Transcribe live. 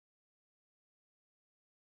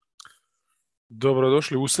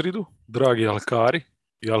Dobrodošli u sridu, dragi alkari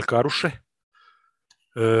i alkaruše.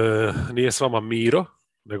 Nije s vama Miro,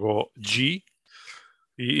 nego G.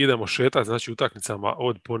 I idemo šetati, znači, utakmicama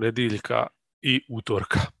od ponedjeljka i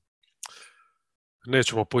utorka.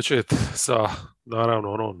 Nećemo početi sa,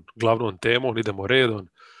 naravno, onom glavnom temom, idemo redom.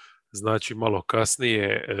 Znači, malo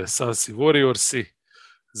kasnije Sunsi Warriorsi,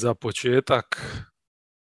 za početak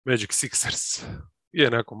Magic Sixers. Je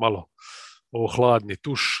neko malo hladni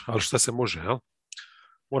tuš, ali šta se može, jel?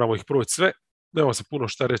 Moramo ih proći sve. Nema se puno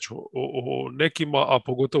šta reći o nekima, a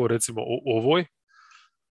pogotovo recimo o ovoj.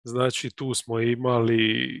 Znači, tu smo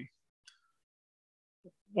imali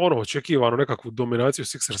očekivano nekakvu dominaciju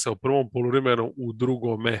Sixersa u prvom poluvremenu, u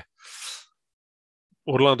drugome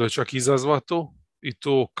Orlando je čak izazvato, i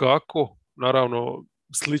to kako? Naravno,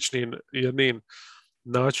 sličnim jednim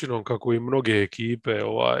načinom kako i mnoge ekipe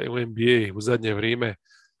u NBA u zadnje vrijeme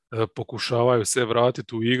pokušavaju se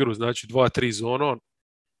vratiti u igru, znači 2-3 zonom.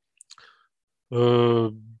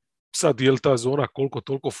 Sad, je li ta zona koliko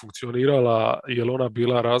toliko funkcionirala, je li ona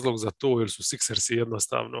bila razlog za to, jer su Sixersi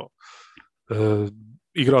jednostavno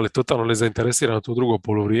igrali totalno nezainteresirano to drugo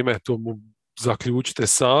poluvrijeme, to mu zaključite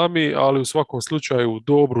sami, ali u svakom slučaju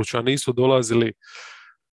do obruča nisu dolazili,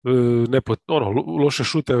 loše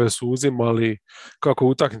šuteve su uzimali, kako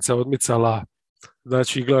utakmica odmicala,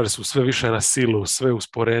 znači igrali su sve više na silu, sve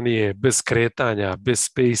usporenije, bez kretanja, bez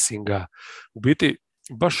spacinga. U biti,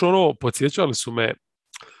 baš podsjećali su me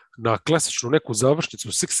na klasičnu neku završnicu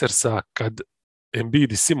Sixersa kad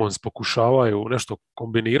Embiid i Simmons pokušavaju nešto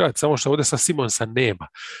kombinirati, samo što ovdje sa Simmonsa nema.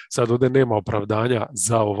 Sad ovdje nema opravdanja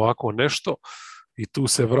za ovako nešto i tu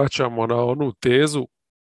se vraćamo na onu tezu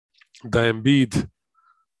da Embiid,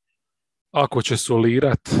 ako će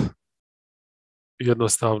solirat,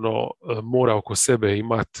 jednostavno mora oko sebe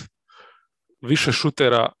imati više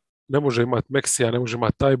šutera, ne može imati Maxija, ne može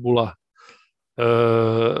imati Tajbula,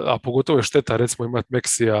 a pogotovo je šteta recimo imati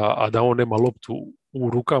Maxija, a da on nema loptu u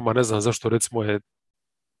rukama. Ne znam zašto recimo je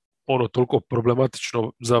toliko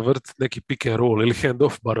problematično zavrt neki pick and roll ili hand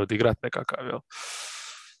off bar odigrat nekakav, jel?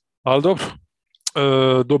 Ali dobro,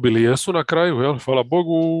 dobili jesu na kraju, jel? Hvala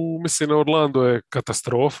Bogu. Mislim, Orlando je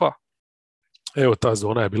katastrofa. Evo, ta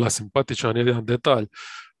zona je bila simpatičan, jedan detalj,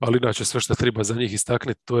 ali inače sve što treba za njih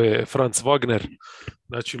istaknuti, to je Franz Wagner,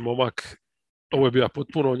 znači momak, ovo je bio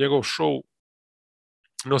potpuno njegov show,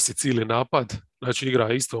 nosi cijeli napad, znači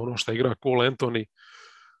igra isto ono što igra Cole Anthony,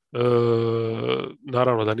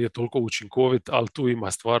 naravno da nije toliko učinkovit, ali tu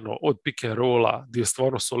ima stvarno od pick and rolla, gdje je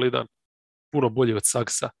stvarno solidan, puno bolji od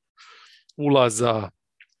Saksa, ulaza,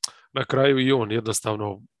 na kraju i on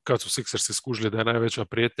jednostavno, kad su Sixersi skužili da je najveća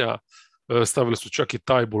prijetnja, stavili su čak i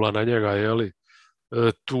Tajbula na njega, jeli?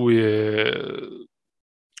 Tu je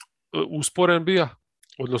usporen bija,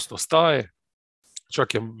 odnosno staje,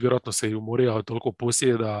 čak je vjerojatno se i umorio, toliko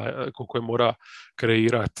posjeda koliko je mora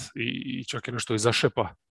kreirati i čak je nešto i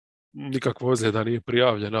zašepa. Nikakva ozljeda nije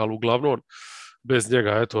prijavljena, ali uglavnom bez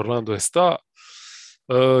njega, eto, Orlando je sta.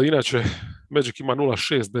 Inače, Magic ima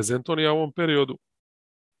 0-6 bez Antonija u ovom periodu.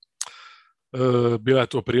 Bila je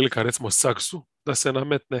to prilika, recimo, Saksu da se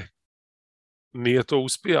nametne, nije to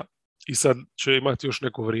uspija i sad će imati još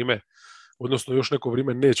neko vrijeme, odnosno još neko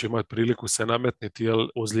vrijeme neće imati priliku se nametniti, jer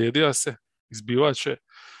ozlijedija se, izbivaće,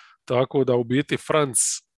 tako da u biti Franc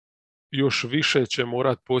još više će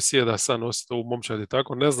morat posjeda sa nositi ovu momčad i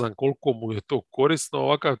tako. Ne znam koliko mu je to korisno,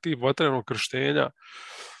 ovakav tip vatrenog krštenja,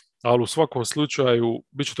 ali u svakom slučaju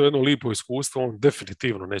bit će to jedno lipo iskustvo. On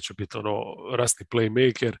definitivno neće biti rasni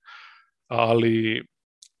playmaker, ali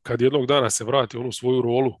kad jednog dana se vrati u onu svoju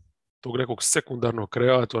rolu tog nekog sekundarnog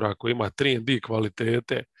kreatora koji ima 3&D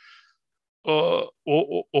kvalitete,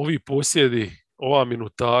 ovi posjedi, ova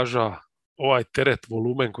minutaža, ovaj teret,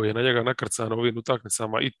 volumen koji je na njega nakrcan ovim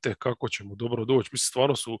utakmicama, kako će mu dobro doći. Mislim,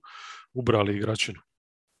 stvarno su ubrali igračinu.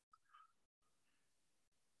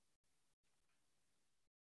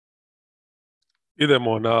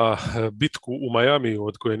 Idemo na bitku u Miamiju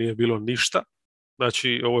od koje nije bilo ništa.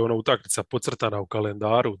 Znači, ovo je ona utakmica podcrtana u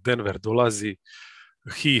kalendaru. Denver dolazi,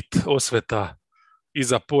 Heat, osveta i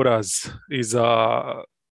za poraz i za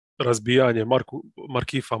razbijanje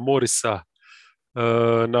Markifa Morisa.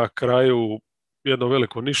 Na kraju jedno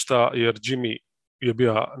veliko ništa, jer Jimmy je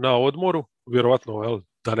bio na odmoru, vjerovatno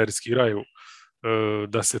da ne riskiraju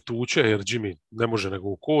da se tuče, jer Jimmy ne može nego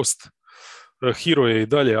u kost. Hero je i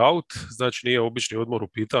dalje out, znači nije obični odmor u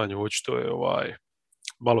pitanju, očito je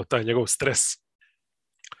malo taj njegov stres,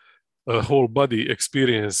 whole body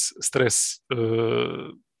experience stres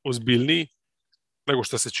ozbiljniji nego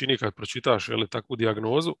što se čini kad pročitaš takvu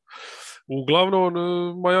dijagnozu. Uglavnom,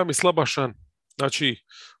 Miami slabašan, Znači,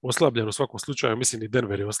 oslabljen u svakom slučaju, mislim i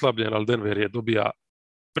Denver je oslabljen, ali Denver je dobija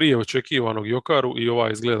prije očekivanog Jokaru i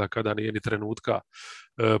ova izgleda kada nije ni trenutka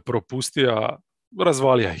propustija,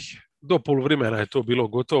 razvalija ih. Do poluvremena je to bilo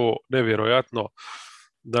gotovo, nevjerojatno.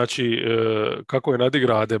 Znači, kako je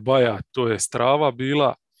nadigra Adebaja, to je strava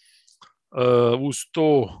bila. Uz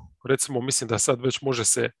to, recimo, mislim da sad već može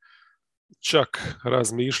se čak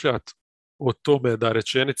razmišljati o tome da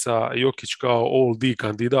rečenica Jokić kao all D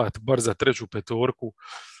kandidat, bar za treću petorku,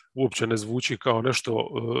 uopće ne zvuči kao nešto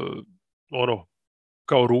ono,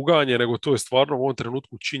 kao ruganje, nego to je stvarno u ovom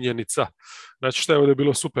trenutku činjenica. Znači šta je ovdje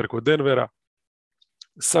bilo super kod Denvera,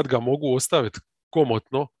 sad ga mogu ostaviti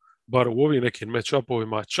komotno, bar u ovim nekim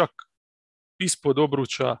match-upovima, čak ispod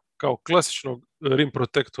obruča, kao klasičnog rim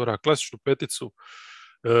protektora, klasičnu peticu,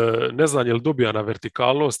 ne znam je li dobija na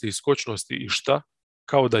vertikalnosti i skočnosti i šta,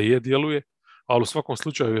 kao da je djeluje, ali u svakom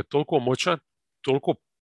slučaju je toliko moćan, toliko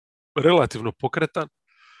relativno pokretan,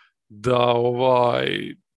 da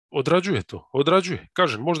odrađuje to, odrađuje.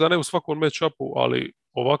 Kažem, možda ne u svakom match-upu, ali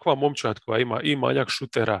ovakva momčad koja ima i manjak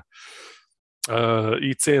šutera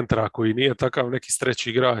i centra koji nije takav neki stretch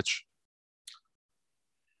igrač,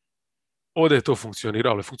 ovdje je to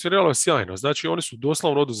funkcioniralo. Funkcioniralo je sjajno. Znači, oni su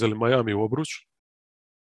doslovno oduzeli Miami u obruč.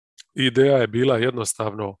 Ideja je bila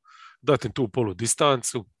jednostavno dati im tu polu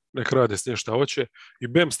distancu, nek rade s nje šta hoće. I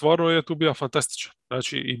Bam stvarno je tu bio fantastičan.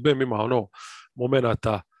 Znači, i Bam ima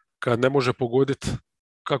momenata kad ne može pogoditi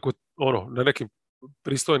kako, na nekim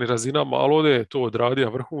pristojnim razinama, ali ovdje je to odradio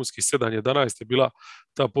vrhunski, 7-11 je bila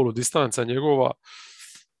ta polu distanca njegova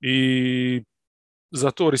i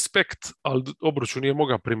za to respekt, ali obruču nije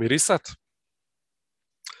mogao primirisat.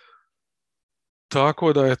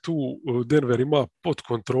 Tako da je tu Denver ima pod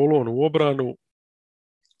kontrolom u obranu.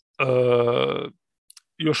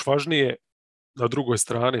 Još važnije, na drugoj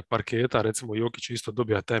strani parketa, recimo Jokić isto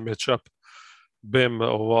dobija taj match-up. Bam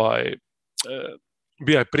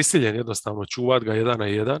bio je prisiljen jednostavno čuvat ga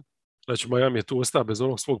 1-1. Znači Miami je tu ostao bez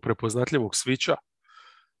onog svog prepoznatljivog svića.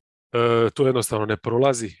 To jednostavno ne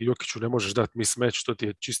prolazi. Jokiću ne možeš dati mismatch, to ti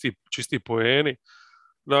je čisti poeni.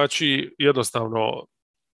 Znači jednostavno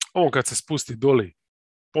on kad se spusti doli,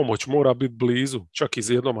 pomoć mora biti blizu, čak i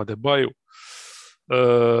za jednom Adebaju.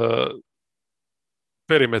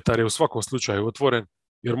 Perimetar je u svakom slučaju otvoren,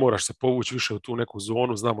 jer moraš se povući više u tu neku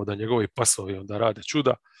zonu, znamo da njegovi pasovi onda rade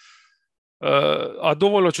čuda. A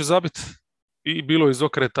dovoljno će zabiti i bilo iz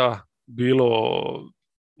okreta, bilo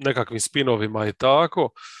nekakvim spinovima i tako.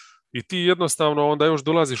 I ti jednostavno onda još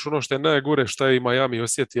dolaziš ono što je najgore, što je i Miami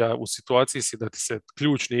osjetio, u situaciji si da ti se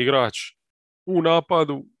ključni igrač u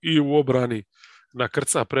napadu i u obrani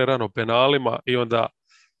nakrca prerano penalima i onda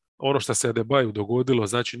ono što se Adebayu dogodilo,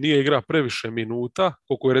 znači nije igra previše minuta,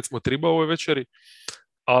 koliko je recimo trebao u ovoj večeri,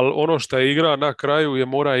 ali ono što je igra na kraju je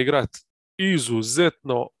mora igrati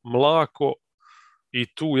izuzetno mlako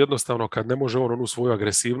i tu jednostavno kad ne može onu svoju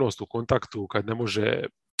agresivnost u kontaktu, kad ne može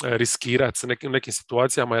riskirati s nekim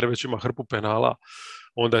situacijama jer već ima hrpu penala,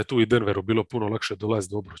 onda je tu i Denveru bilo puno lakše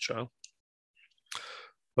dolaziti do obruča.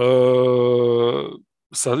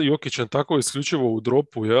 Sa Jokićem tako isključivo u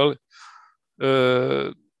dropu, jel?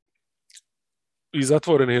 I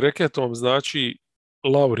zatvorenim reketom, znači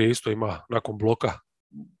Lauri isto ima nakon bloka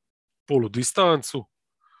polu distancu,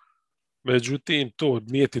 međutim to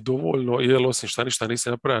nije ti dovoljno, jer osim šta ništa nisi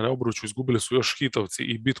napravio na obruču, izgubili su još hitovci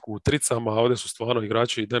i bitku u tricama, a ovdje su stvarno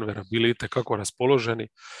igrači Denvera bili itekako raspoloženi,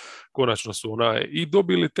 konačno su i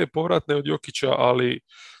dobili te povratne od Jokića, ali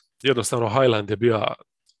jednostavno Highland je bio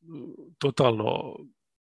totalno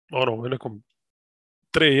u nekom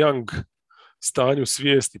Trae Young stanju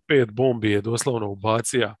svijesti, 5 bombi je doslovno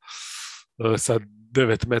ubacija sa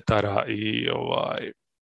 9 metara i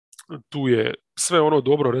tu je sve ono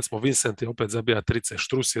dobro, recimo Vincent je opet zabija trice,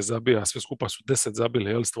 Štrus je zabija, sve skupa su 10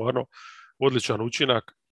 zabili, jel, stvarno odličan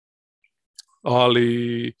učinak,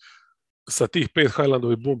 ali sa tih 5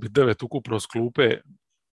 Highlandovih bombi, 9 ukupno s klupe,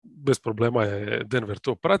 bez problema je Denver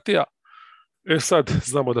to pratija. Sad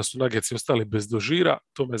znamo da su Nuggetsi ostali bez dožira,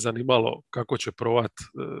 to me zanimalo kako će provat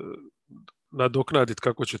nadoknaditi,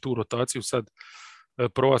 kako će tu rotaciju sad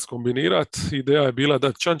provat kombinirati. Ideja je bila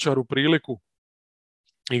dati Čančaru priliku,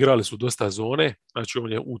 igrali su dosta zone, znači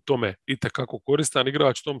on je u tome itekako koristan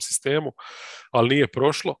igrač u tom sistemu, ali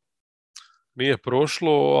nije prošlo,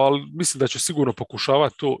 ali mislim da će sigurno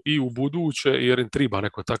pokušavati to i u buduće, jer im treba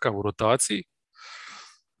neko takav u rotaciji.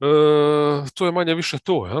 To je manje više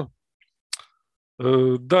to, ja?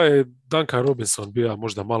 Da je Duncan Robinson bio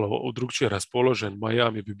možda malo drugčije raspoložen,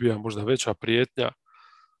 Miami bi bio možda veća prijetnja,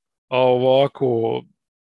 a ovako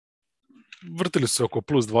vrtili su se oko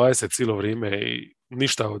plus 20 cijelo vrijeme i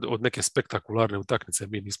ništa od neke spektakularne utakmice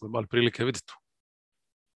mi nismo imali prilike vidjeti.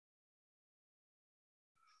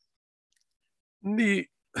 Ni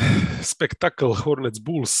spektakl Hornets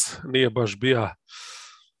Bulls nije baš bio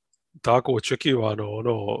tako očekivano,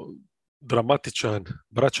 dramatičan,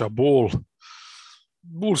 braća Ball.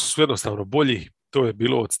 Bulls su jednostavno bolji, to je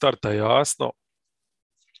bilo od starta jasno.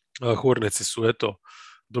 Hornetsi su, eto,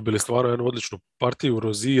 dobili stvarno jednu odličnu partiju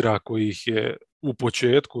Rozira koji ih je u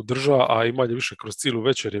početku drža, a i manje više kroz cijelu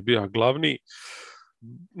večer je bio glavni.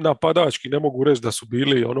 Napadački ne mogu reći da su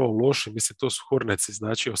bili loši, mislim to su Hornetsi,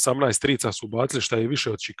 znači 18 trica su bacili, šta je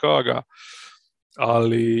više od Chicaga,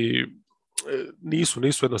 ali nisu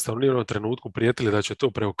jednostavno ni u jednom trenutku prijetili da će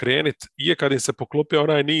to preokrenuti. I kad im se poklopio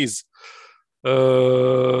onaj niz,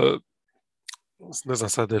 ne znam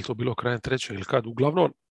sad da je to bilo krajem treće ili kad,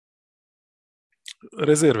 uglavnom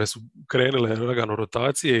rezerve su krenule lagano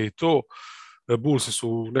rotacije i to. Bullsi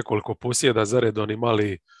su nekoliko posjeda zaredom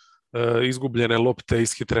imali izgubljene lopte,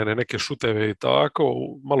 ishitrene neke šuteve i tako,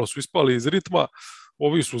 malo su ispali iz ritma.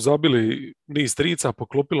 Ovi su zabili niz trica,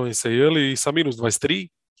 poklopilo im se i sa minus 23,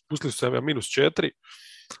 spustili su se na minus 4,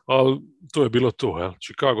 ali to je bilo to. Jel?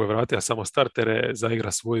 Chicago je vratio samo startere,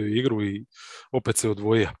 zaigra svoju igru i opet se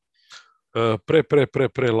odvojio.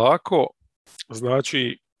 Pre lako,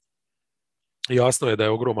 znači jasno je da je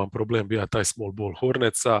ogroman problem bio taj small ball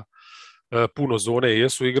Hornetsa, puno zone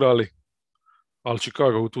jesu igrali, ali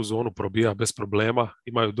Chicago u tu zonu probija bez problema,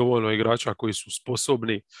 imaju dovoljno igrača koji su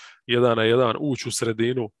sposobni 1 na 1 ući u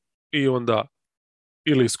sredinu i onda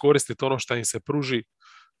ili iskoristiti ono što im se pruži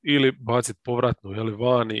ili baciti povratno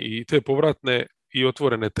vani, i te povratne i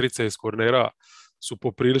otvorene trice iz kornera su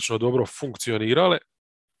poprilično dobro funkcionirale,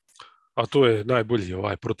 a to je najbolji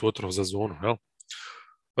protuotrov za zonu. Jel?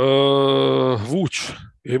 Vuč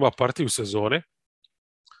ima partiju sezone,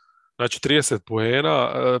 znači 30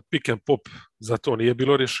 poena, pick and pop za to nije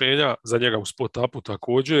bilo rješenja, za njega u spot upu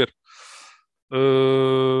također.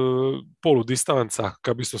 Polu distanca,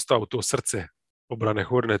 kad bi se stao to srce obrane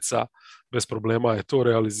Hornetsa, bez problema je to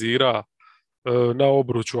realizira. Na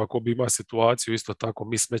obruču, ako bi ima situaciju, isto tako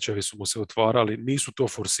mismečevi su mu se otvarali, nisu to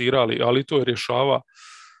forsirali, ali to je rješava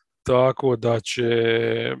tako da će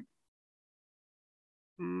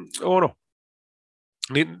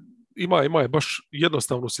ima je baš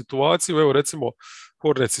jednostavnu situaciju. Evo recimo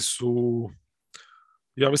Hornetsi su,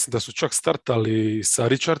 ja mislim da su čak startali sa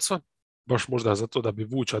Richardson, baš možda zato da bi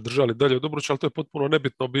Vuča držali dalje od obruča, ali to je potpuno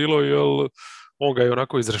nebitno bilo, jer on ga je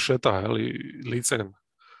onako izrešeta licem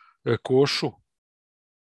košu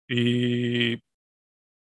i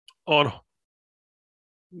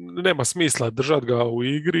nema smisla držati ga u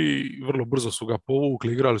igri, vrlo brzo su ga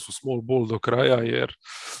povukli, igrali su small ball do kraja jer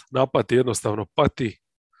napad jednostavno pati,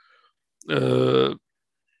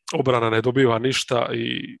 obrana ne dobiva ništa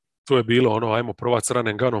i to je bilo ajmo provat s run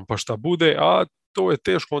and gunom pa šta bude, a to je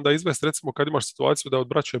teško onda izvesti recimo kad imaš situaciju da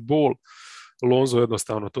odbraće ball, Lonzo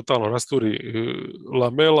jednostavno totalno rasturi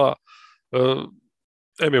Lamela,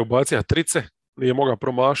 je ubacija trice, nije mogao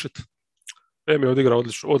promašiti, je odigrao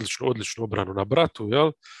odličnu obranu na bratu,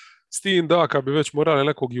 jel? S tim da, kad bi već morali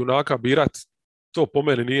nekog junaka birat, to po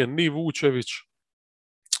meni nije ni Vučević,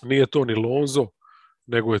 nije to ni Lonzo,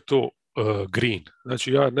 nego je to Green.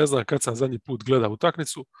 Znači, ja ne znam kad sam zadnji put gledao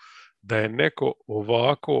utakmicu da je neko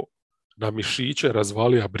ovako na mišiće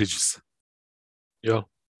razvalija Bridges. Jel?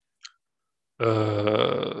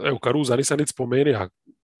 Evo, Caruza nisam niti spomenuo,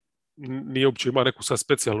 nije uopće ima neku sad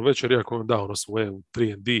specijalnu večer, iako on da svoje u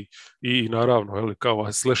 3&D i naravno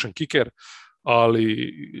kao slash and kicker,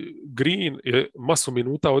 ali Green je masu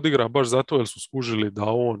minuta odigra baš zato jer su skužili da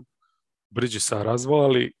on Bridgesa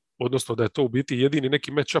razvali, odnosno da je to u biti jedini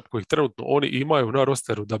neki matchup koji trenutno oni imaju na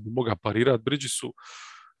rosteru da bi mogao parirati Bridgesu,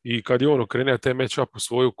 i kad je on okrenio taj matchup u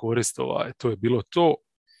svoju korist, to je bilo to.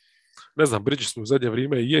 Ne znam, Bridges u zadnje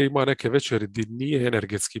vrijeme ima neke večeri gdje nije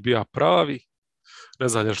energetski bio pravi, ne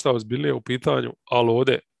znam je šta ozbiljnije u pitanju, ali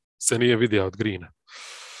ovdje se nije vidio od Greena.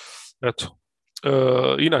 Eto.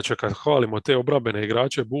 Inače, kad hvalimo te obrambene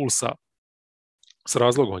igrače Bullsa, s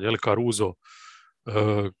razlogom, Caruso,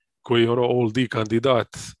 koji je all-D kandidat,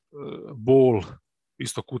 Ball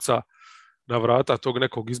isto kuca na vrata tog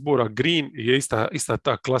nekog izbora. Green je ista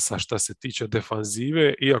ta klasa što se tiče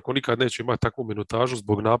defanzive, iako nikad neće imati takvu minutažu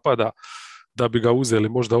zbog napada da bi ga uzeli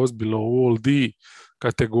možda ozbiljno u all-D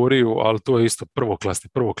kategoriju, ali to je isto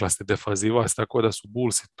prvoklasni defanzivac, tako da su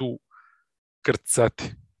Bullsi tu krcati.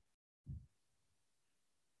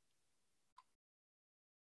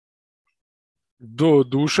 Do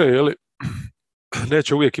duše,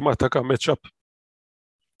 neće uvijek imati takav matchup,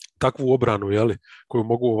 takvu obranu, koju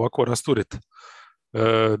mogu ovako rasturiti,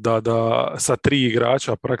 da sa 3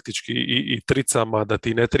 igrača praktički i tricama, da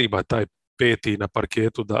ti ne treba taj peti na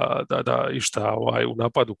parketu da išta u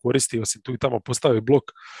napadu koristi, osim tu i tamo postavi blok.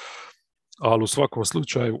 ali u svakom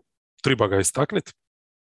slučaju treba ga istakniti.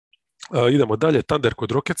 Idemo dalje, Thunder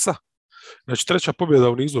kod Rocketsa. Znači, treća pobjeda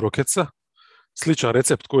u nizu Rocketsa, sličan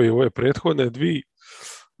recept koji je ove prethodne dvije.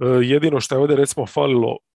 Jedino što je ovdje recimo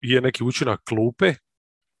falilo je neki učinak klupe.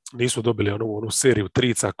 Nisu dobili onu seriju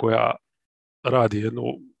trica koja radi jednu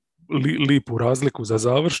lipu razliku za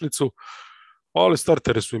završnicu, ali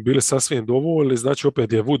starteri su im bili sasvim dovoljni. Znači,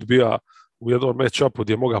 opet je Wood bio u jednom match-upu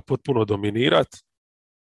gdje je mogao potpuno dominirati.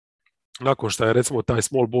 Nakon što je recimo taj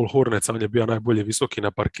small ball Hornets, on je bio najbolje visoki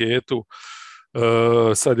na parketu,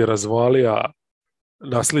 sad je razvalija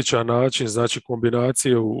na sličan način, znači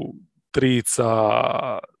kombinaciju trica,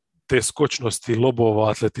 te skočnosti,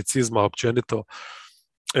 lobova, atleticizma općenito,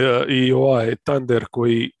 i ovaj Thunder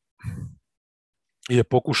koji je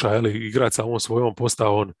pokušao igrati sa ovom svojom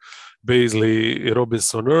postavom Bazley,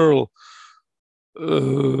 Robinson, Earl.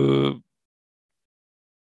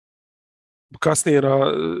 Kasnije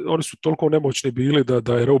oni su toliko nemoćni bili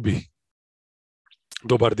da je Robi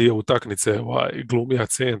dobar dio utakmice glumija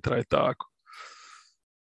centra i tako.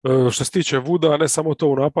 Što se tiče Wooda, ne samo to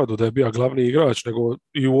u napadu da je bio glavni igrač, nego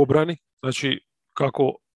i u obrani. Znači,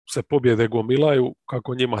 kako se pobjede gomilaju,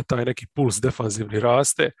 kako njima taj neki puls defanzivni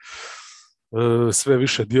raste, sve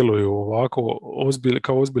više djeluju ovako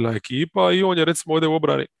kao ozbiljna ekipa, i on je recimo ovdje u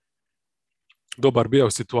obrani dobar bio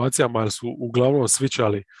u situacijama jer su uglavnom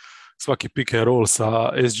svičali svaki pick and roll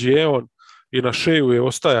sa SGA-om i na Sheju je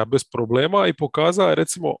ostaja bez problema i pokazao je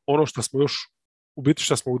recimo ono što smo još u biti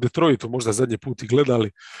što smo u Detroitu možda zadnji put i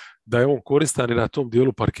gledali, da je on koristan i na tom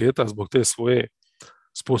dijelu parketa zbog te svoje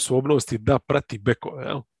sposobnosti da prati bekove.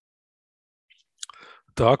 Jel?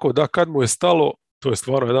 Tako da kad mu je stalo, to je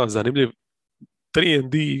stvarno jedan zanimljiv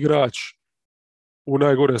 3&D igrač u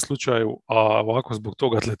najgorem slučaju, a ovako zbog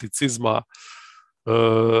tog atleticizma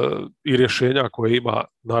i rješenja koje ima,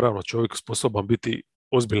 naravno čovjek sposoban biti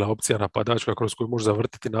ozbiljna opcija napadačka kroz koju može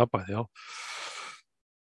zavrtiti napad. Jel?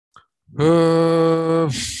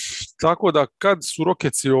 Tako da kad su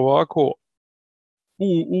Rocketsi ovako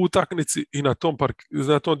u utakmici i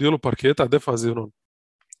na tom dijelu parketa defanzivnom,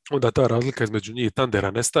 onda ta razlika između njih i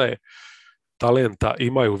Thundera nestaje. Talenta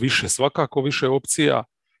imaju više, svakako više opcija,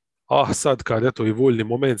 a sad kad eto i voljni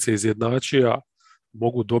moment se izjednačija,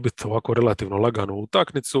 mogu dobiti ovako relativno laganu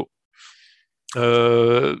utakmicu.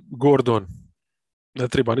 Gordon, ne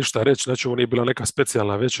treba ništa reći, znači ovo nije bila neka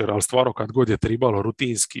specijalna večer, ali stvarno kad god je tribalo,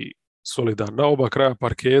 rutinski, solidan na oba kraja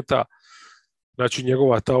parketa. Znači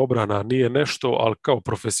njegova ta obrana nije nešto, ali kao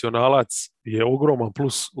profesionalac je ogroman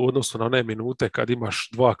plus u odnosu na one minute kad imaš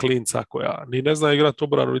dva klinca koja ni ne zna igrati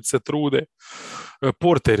obranu, niti se trude.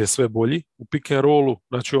 Porter je sve bolji u pick and rollu,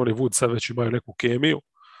 znači oni Wood sad već imaju neku kemiju.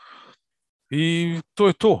 I to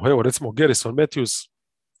je to. Evo recimo Garrison Matthews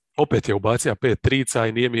opet je ubacio 5 trica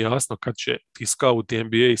i nije mi jasno kad će ti scouti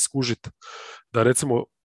NBA skužiti da recimo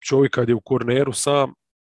čovjek kad je u korneru sam,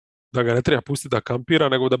 da ga ne treba pustiti da kampira,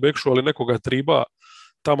 nego da bekšu, ali nekoga treba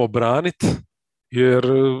tamo braniti, jer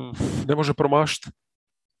ne može promašiti.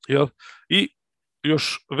 Jel? I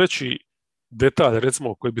još veći detalj,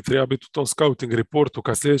 recimo, koji bi trebao biti u tom scouting reportu,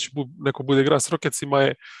 kad sljedeći neko bude igra s Rocketsima,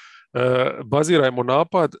 je bazirajmo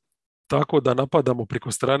napad tako da napadamo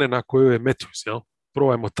preko strane na kojoj je Matthews. Jel?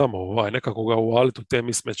 Probajmo tamo nekako ga uvaliti u te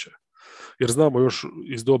mismeće. Jer znamo još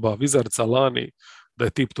iz doba Wizardsa lani da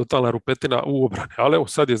je tip totalna rupetina u obrani. Ali evo,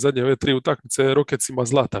 sad je zadnje ove 3 utakmice Rocketsima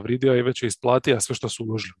zlata vridio i već je isplatio sve što su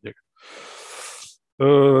uložili u njega.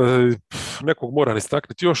 Nekog moram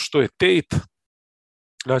istaknuti još, što je Tate.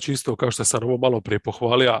 Znači isto kao što sam ovo malo prije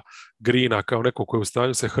pohvalio Greena kao neko koji je u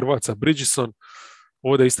stanju se Hrvatska Bridgeson.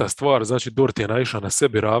 Ovdje je ista stvar, znači Dort je naišao na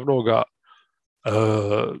sebi ravnoga,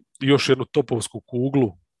 još jednu topovsku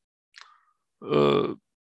kuglu,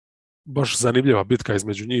 baš zanimljiva bitka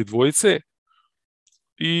između njih dvojice.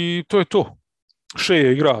 I to je to. Shea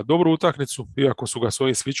je igra dobru utakmicu, iako su ga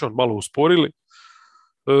svojim switchom malo usporili.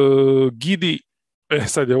 Gidi,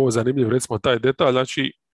 sad je ovo zanimljiv, recimo taj detalj,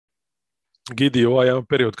 znači Gidi ovaj jedan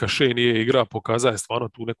period kad Shea nije igra, pokazao je stvarno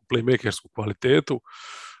tu neku playmakersku kvalitetu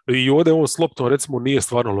i ovdje on s loptom recimo nije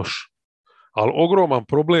stvarno loš. Ali ogroman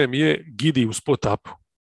problem je Gidi u spot-upu.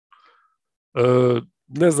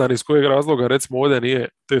 Ne znam iz kojeg razloga recimo ovdje nije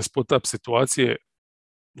te spot-up situacije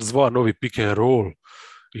zva novi pick and roll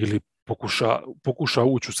ili pokuša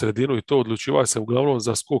ući u sredinu i to odlučiva se uglavnom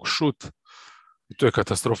za skok šut i to je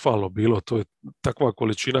katastrofalno bilo, to je takva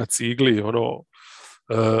količina cigli,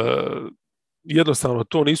 jednostavno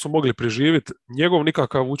to nisu mogli preživjeti, njegov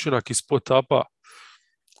nikakav učinak iz spot-upa,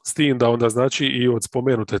 s tim da onda znači i od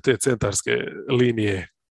spomenute te centarske linije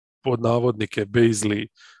pod navodnike Bazley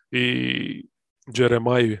i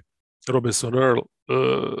Jeremiah Robinson Earl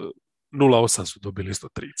 0-8 su dobili isto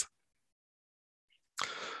trica.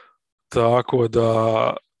 Tako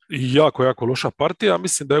da jako loša partija.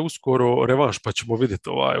 Mislim da je uskoro revanš, pa ćemo vidjeti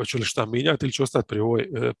hoće li šta mijenjati ili će ostati pri ovoj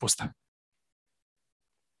postavi.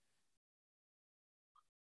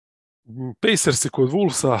 Pacersi kod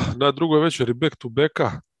Wolvesa na drugoj večeri back to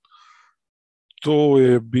backa. To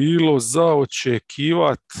je bilo za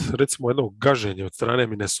očekivat, recimo, jedno gaženje od strane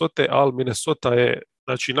Minnesota, ali Minnesota je,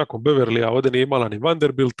 znači, nakon Beverlya ovdje nije imala ni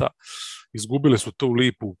Vanderbilta, izgubili su tu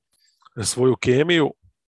lipu svoju kemiju.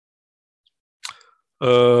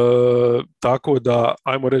 Tako da,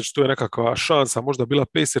 ajmo reći, to je nekakva šansa možda bila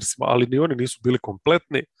Pacersima, ali ni oni nisu bili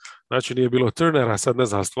kompletni, znači nije bilo Turnera, sad ne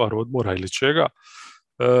znam, stvar odmora ili čega.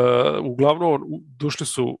 Uglavnom, došli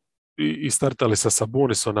su i startali sa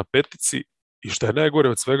Sabonisom na petici i što je najgore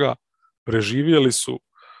od svega, preživjeli su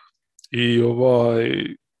i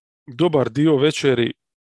dobar dio večeri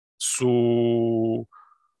su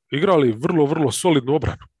igrali vrlo solidnu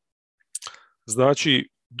obranu. Znači,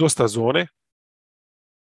 dosta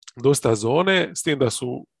zone, s tim da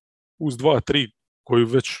su uz 2-3 koji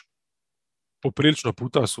već poprilično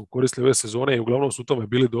puta su koristili ove sezone i uglavnom su u tome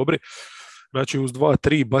bili dobri. Znači, uz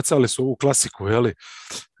 2-3 bacali su ovu klasiku,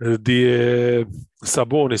 gdje je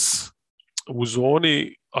Sabonis u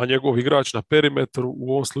zoni, a njegov igrač na perimetru,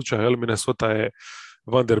 u ovom slučaju Minnesota je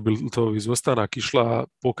Vanderbiltov izostanak išla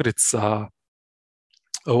pokrit sa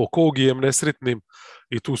Okogijem nesretnim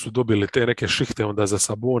i tu su dobili te neke šihte onda za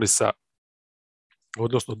Sabonisa,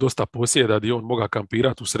 odnosno dosta posjeda gdje on moga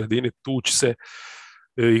kampirati u sredini, tući se,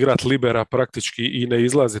 igrat libera praktički i ne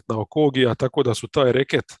izlaziti na Okogija, tako da su taj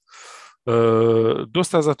reket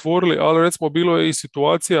dosta zatvorili, ali recimo bilo je i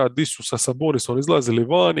situacija gdje su sa Sabonisom izlazili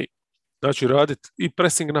vani, znači raditi i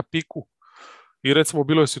pressing na piku, i recimo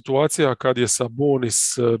bilo je situacija kad je Sabonis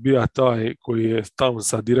bio taj koji je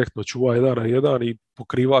Townsa direktno čuva 1-1 i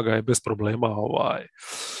pokriva ga je bez problema,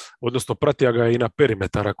 odnosno pratija ga je i na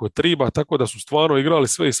perimetar ako treba, tako da su stvarno igrali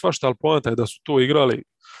sve i svašta, ali poanta je da su to igrali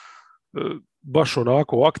baš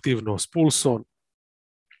onako aktivno, s pulsom.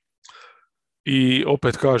 I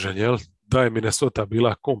opet kažem, da je Minnesota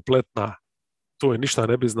bila kompletna, to je ništa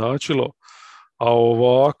ne bi značilo, a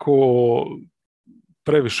ovako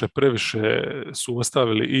previše su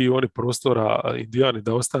ostavili i oni prostora Indijani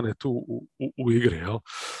da ostane tu u igri.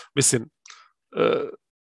 Mislim,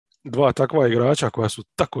 dva takva igrača koja su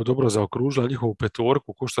tako dobro zaokružila njihovu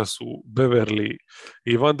petorku, ko što su Beverly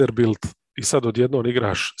i Vanderbilt, i sad odjednom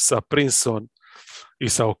igraš sa Princeom i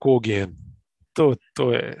sa Okogijem.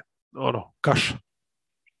 To je kaša.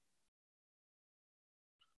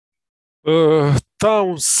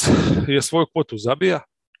 Towns je svoju kvotu zabija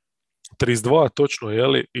 32 točno,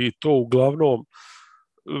 i to uglavnom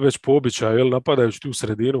već po običaju, napadajući tu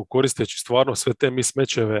sredinu, koristeći stvarno sve te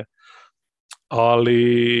mismečeve,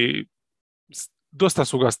 ali dosta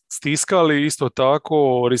su ga stiskali, isto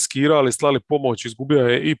tako riskirali, slali pomoć, izgubio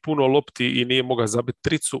je i puno lopti i nije mogao zabiti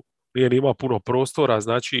tricu, nije ni imao puno prostora,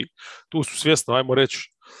 znači tu su svjesno, ajmo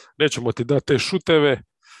reći, nećemo ti dati te šuteve,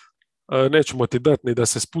 nećemo ti dati ni da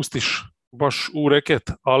se spustiš baš u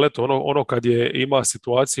reket, ali eto, ono kad ima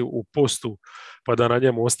situaciju u postu, pa da na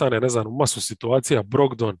njemu ostane, ne znam, u masu situacija,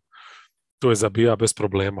 Brogdon, to je zabija bez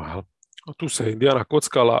problema. Tu se Indijana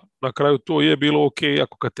kockala, na kraju to je bilo ok,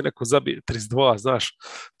 ako kad ti neko zabije 32, znaš,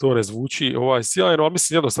 to ne zvuči sjajno, ali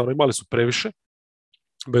mislim jednostavno imali su previše,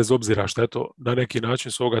 bez obzira što eto, na neki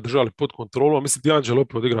način su ovoga držali pod kontrolom. Mislim, D'Angelo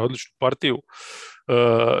opet odigra odličnu partiju,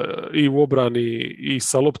 i u obrani i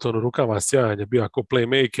sa loptom u rukama sjajan je bio kao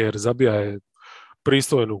playmaker, zabija je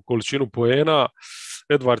pristojnu količinu poena.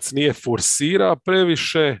 Edwards nije forsira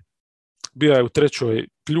previše, bio je u trećoj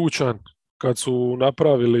ključan kad su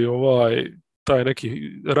napravili taj neki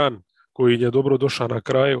run koji je dobro došao na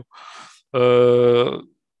kraju.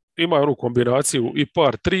 Ima onu kombinaciju i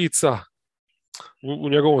par trica u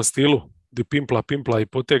njegovom stilu, gdje pimpla i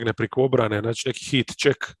potegne preko obrane, znači neki hit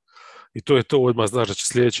check, i to je to, odmah znaš da će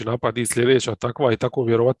sljedeći napad i sljedeća takva i tako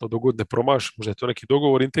vjerovatno dogod ne promaš, možda je to neki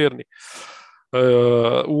dogovor interni.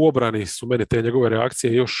 U obrani su meni te njegove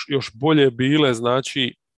reakcije još bolje bile,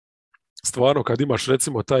 znači stvarno kad imaš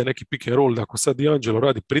recimo taj neki pick and roll, da ako sad D'Angelo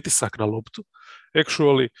radi pritisak na loptu,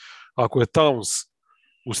 actually, ako je Towns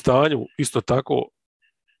u stanju isto tako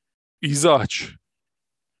izaći,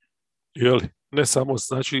 ne samo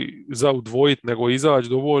znači za udvojiti, nego izaći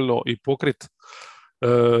dovoljno i pokrit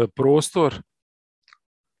prostor,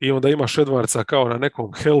 i onda imaš Edwardsa kao na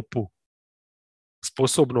nekom helpu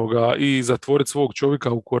sposobnoga i zatvoriti svog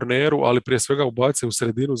čovjeka u korneru, ali prije svega ubaci u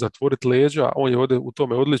sredinu, zatvoriti leđa, on je u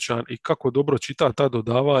tome odličan i kako dobro čita ta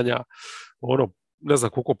dodavanja, ne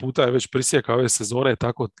znam koliko puta je već prisjekao ove sezone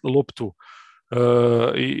tako loptu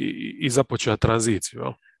i započeo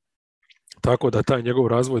tranziciju. Tako da taj njegov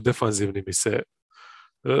razvoj defanzivni mi se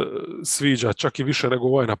sviđa čak i više nego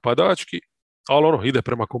ovaj napadački, ali ono, ide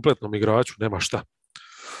prema kompletnom igraču, nema šta.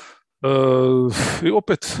 I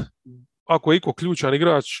opet, ako je iko ključan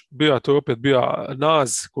igrač, to je opet bio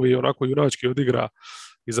Naz, koji je onako junački odigra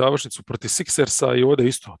i završnicu protiv Sixersa i ovdje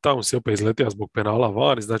isto, tamo se opet izletio zbog penala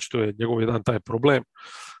van, znači to je njegov jedan taj problem,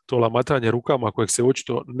 to lamatanje rukama kojeg se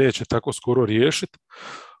očito neće tako skoro riješiti,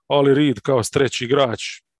 ali Reed kao treći igrač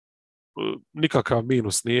nikakav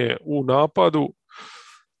minus nije u napadu,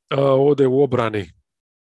 ovdje u obrani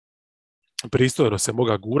pristojno se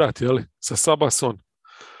moga gurati, jeli, sa Sabason,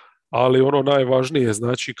 ali ono najvažnije,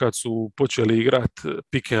 znači kad su počeli igrati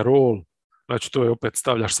pick and roll, znači to je opet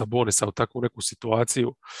stavljaš Sabonisa u takvu neku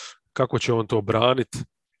situaciju, kako će on to braniti,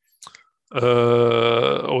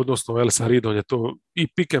 odnosno sa Reedom je to i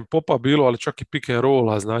pick and popa bilo, ali čak i pick and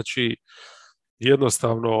rolla, znači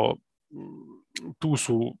jednostavno tu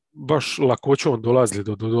su baš lakoćom dolazili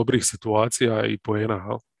do dobrih situacija i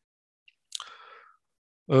poena.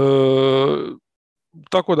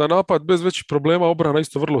 Tako da napad bez većih problema, obrana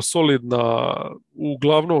isto vrlo solidna,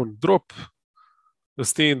 uglavnom drop,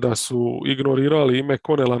 s tim da su ignorirali ime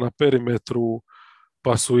Konela na perimetru,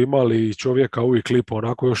 pa su imali čovjeka uvijek klipa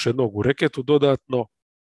onako još jednog u reketu dodatno.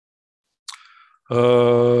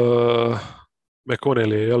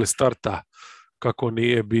 McConnell je starta kako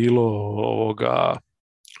nije bilo ovoga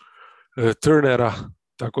Turnera,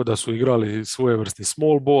 tako da su igrali svojevrsni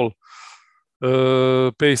small ball.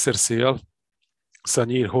 Pacersi, sa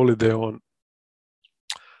njim Holidayom,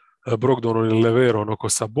 Brogdonom ili Leverom oko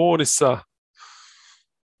Sabonisa.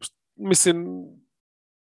 Mislim,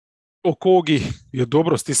 Okogi je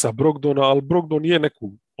dobro stisa Brogdona, ali Brogdon je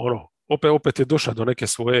neku, opet je došao do neke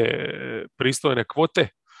svoje pristojne kvote,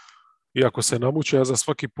 iako se namučio za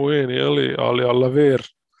svaki poen, ali Lever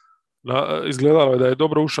izgledalo je da je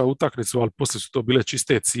dobro ušao u utakmicu, ali poslije su to bile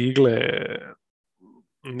čiste cigle,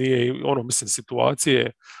 nije, mislim,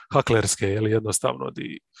 situacije haklerske, jednostavno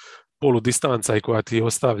poludistanca i koja ti je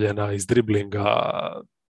ostavljena iz driblinga,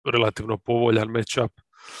 relativno povoljan matchup,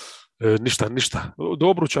 ništa.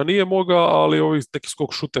 Dobruća nije mogao, ali ovi neki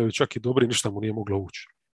skok šutevi čak i dobri, ništa mu nije moglo ući.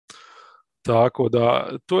 Tako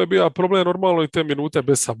da, to je bio problem normalno i te minute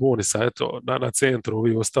bez Sabonisa, eto, na centru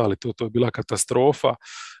ovi ostali, to je bila katastrofa.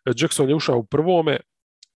 Jackson je ušao u prvome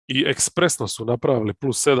i ekspresno su napravili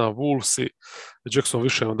 +7 Wolvesi. Jackson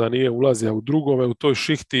više onda nije ulazio u drugome, u toj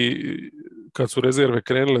šihti kad su rezerve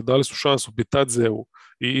krenule, dali su šansu Bitadzeu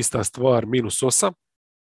i ista stvar -8,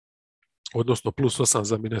 odnosno +8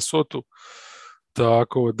 za Minnesota.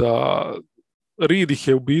 Tako da Reed ih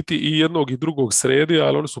je u biti i jednog i drugog sredio,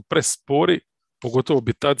 ali oni su prespori, pogotovo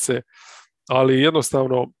Bitadze, ali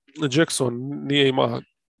jednostavno Jackson nije imao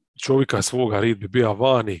čovjeka svoga, Reed bi bio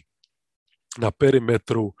vani na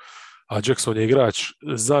perimetru, a Jackson je igrač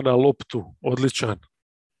za na loptu, odličan.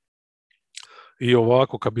 I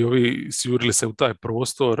ovako, kad bi ovi sjurili se u taj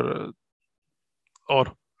prostor,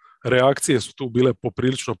 reakcije su tu bile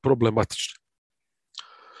poprilično problematične.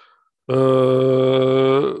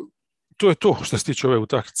 To je to što se tiče ove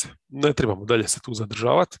utakmice. Ne trebamo dalje se tu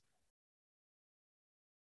zadržavati.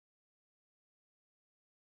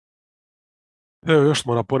 Evo, još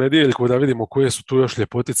smo na ponedjeljku da vidimo koje su tu još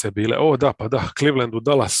ljepotice bile. Cleveland u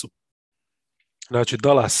Dallasu. Znači,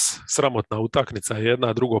 Dallas, sramotna utakmica,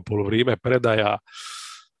 jedna, drugo poluvrijeme, predaja,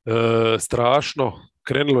 strašno.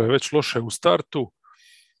 Krenulo je već loše u startu.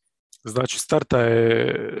 Znači, starta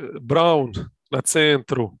je Brown na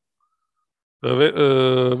centru.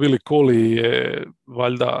 Willie Colley je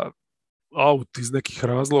valjda out iz nekih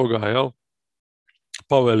razloga, jel?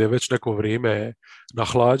 Pavel je već neko vrijeme na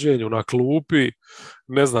hlađenju, na klupi.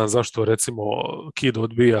 Ne znam zašto, recimo, Kid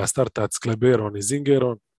odbija startat s Kleberom i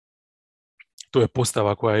Zingerom. To je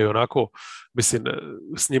postava koja je onako, mislim,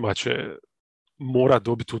 s njima će mora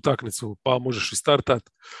dobiti utakmicu, pa možeš i startat.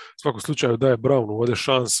 U svakom slučaju daje Brownu ovdje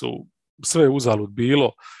šansu, sve je uzalud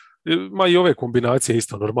bilo. Ma i ove kombinacije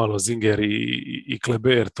isto normalno, Zinger i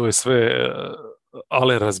Kleber, to je sve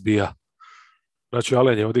Allen razbija. Znači,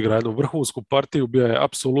 Allen je odigrao jednu vrhunsku partiju, bio je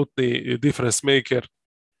apsolutni difference maker,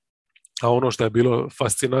 a ono što je bilo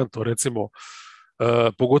fascinantno, recimo,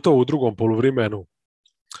 pogotovo u drugom poluvremenu,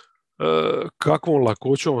 kakvom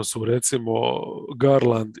lakoćom su, recimo,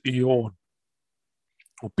 Garland i on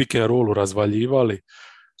u pick and rollu razvaljivali.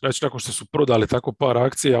 Znači, nakon što su prodali tako par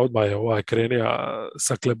akcija, odmah je krenija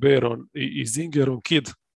sa Kleberom i Zingerom Kid,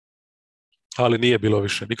 ali nije bilo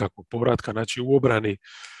više nikakvog povratka. Znači, u obrani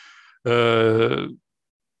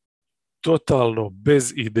totalno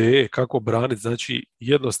bez ideje kako braniti, znači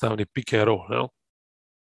jednostavni pick and roll. Ne?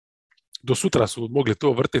 Do sutra su mogli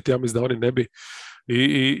to vrtiti, ja mislim da oni ne bi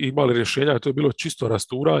imali rješenja, to je bilo čisto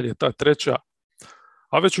rasturanje, ta treća.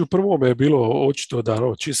 A već u prvome je bilo očito da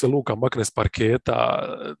čim se Luka makne s parketa,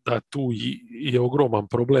 da tu je ogroman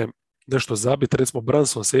problem nešto zabiti. Recimo,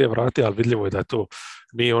 Branson se je vratio, ali vidljivo je da to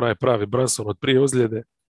nije onaj pravi Branson od prije ozljede.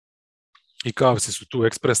 I Cavsi su tu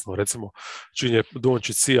ekspresno, recimo, čim je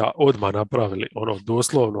Dončić Sija odmah napravili,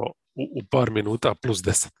 doslovno u par minuta plus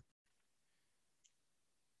 10.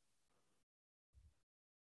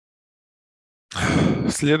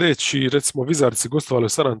 Sljedeći, recimo, Wizardsi gostovali u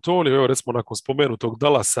San Antonio, evo recimo nakon spomenutog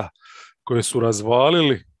Dallasa koje su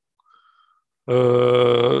razvalili,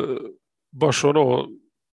 baš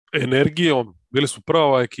energijom, bili su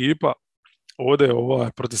prava ekipa, ovdje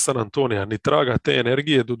protiv San Antonija, ni traga te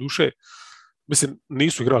energije, do duše, mislim,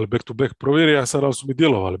 nisu igrali back to back, provjerio sam, ali su mi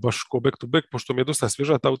djelovali baš ko back to back, pošto mi je dosta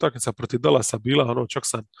svježa ta utakmica protiv Dallasa bila, čak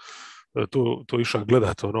sam to išao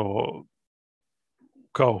gledat,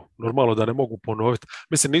 kao normalno da ne mogu ponoviti.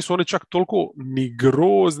 Mislim, nisu oni čak toliko ni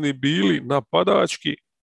grozni bili napadački,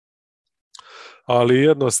 ali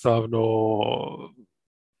jednostavno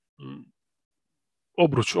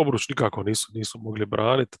obruč nikako nisu mogli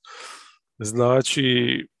braniti.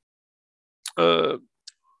 Znači,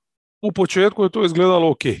 u početku je to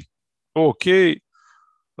izgledalo ok,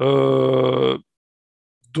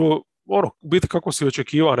 biti kako si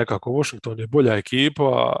očekivao nekako, Washington je bolja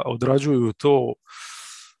ekipa, odrađuju to,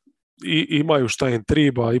 i imaju šta im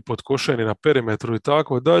triba, i podkošeni na perimetru i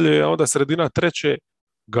tako dalje, a onda sredina treće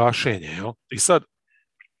gašenje. Jel? I sad,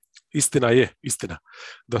 istina,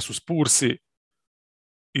 da su Spursi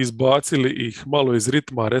izbacili ih malo iz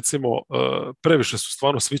ritma, recimo, previše su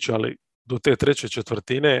stvarno svičali do te treće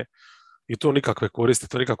četvrtine i to nikakve koristi,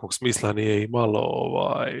 to nikakvog smisla nije imalo.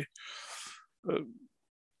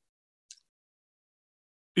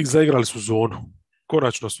 I zaigrali su zonu.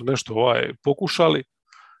 Konačno su nešto pokušali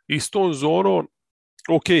i s tom zonom,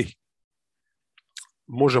 ok,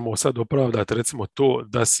 možemo sad opravdati recimo to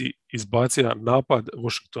da si izbacio napad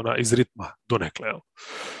Washingtona iz ritma donekle.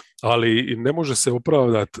 Ali ne može se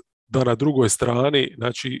opravdati da na drugoj strani,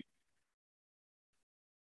 znači,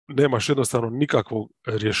 nemaš jednostavno nikakvog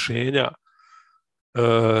rješenja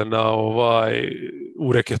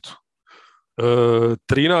u reketu.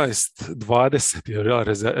 13-20 je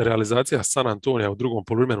realizacija San Antonija u drugom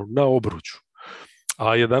poluvremenu na obruču, a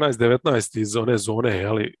 11-19 iz one zone,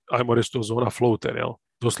 ajmo reći to zona floater,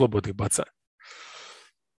 do slobodnih bacanja.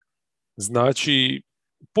 Znači,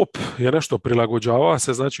 Pop je nešto prilagođava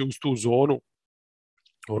se, znači, uz tu zonu.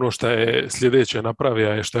 Ono što je sljedeće napravio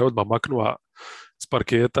je što je odmah maknuo s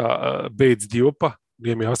parketa Bates Diopa,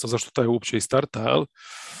 nije mi jasno zašto taj uopće i starta,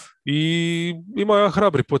 i ima jedan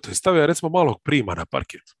hrabri potez, stavio recimo malog Prima na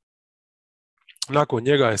parket. Nakon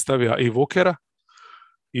njega je stavio i Walkera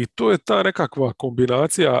i to je ta nekakva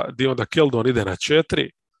kombinacija gdje onda Keldon ide na 4,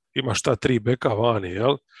 imaš ta 3 beka vani,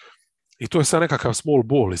 i to je sad nekakav small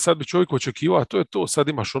ball i sad bi čovjek očekivao, to je to, sad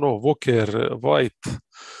imaš Walker, White,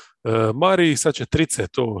 Mari, sad će trice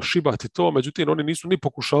to šibati to, međutim oni nisu ni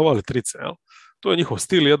pokušavali trice, to je njihov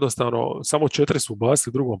stil, jednostavno samo 4 su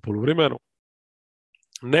bacili u drugom poluvremenu.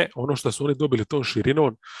 Ne, ono što su oni dobili tom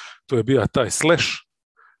širinom, to je bio taj slash,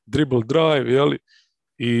 dribble drive,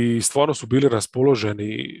 i stvarno su bili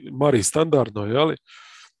raspoloženi, Mari standardno,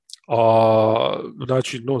 a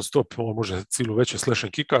znači non stop, on može cijelu večer slash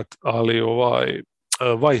and kickat, ali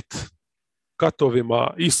White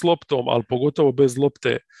katovima i s loptom, ali pogotovo bez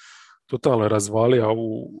lopte, totalno je razvalio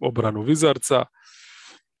u obranu Wizardsa.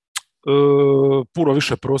 Puno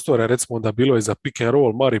više prostora, recimo onda bilo je za pick and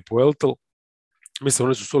roll, Mari Pueltel. Mislim,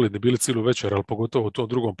 oni su solidni bili cijelu večer, ali pogotovo u tom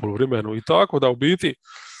drugom poluvremenu. I tako da u biti,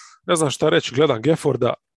 ne znam šta reći, gledam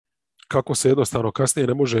Gefforda, kako se jednostavno kasnije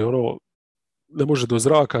ne može do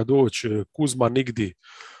zraka doći, Kuzma nigdi,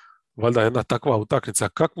 valjda jedna takva utakmica.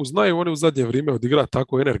 Kakvu znaju oni u zadnje vrijeme odigrati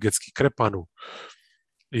tako energetski krepanu.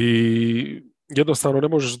 I jednostavno ne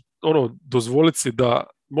možeš dozvoliti si da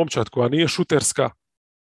momčad koja nije šuterska,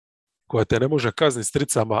 koja te ne može kazniti s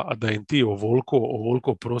tricama, a da im ti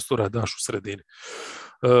ovoliko prostora daš u sredini.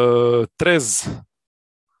 Trez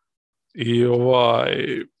i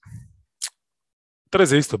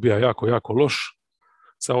Trez je isto bio jako loš,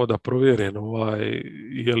 samo da provjerim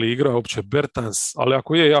je li igra uopće Bertans, ali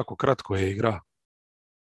ako je, jako kratko je igra.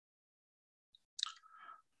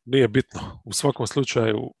 Nije bitno. U svakom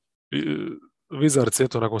slučaju Wizards,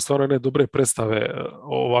 eto, nakon stvarno ne dobre predstave,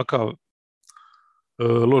 ovakav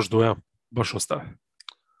loš dojam baš ostave.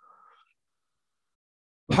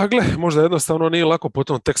 A gle, možda jednostavno nije lako po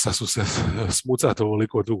tom Teksasu se smucati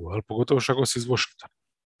ovoliko dugo, ali pogotovo što si iz Washingtona.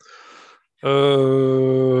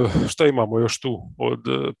 Šta imamo još tu od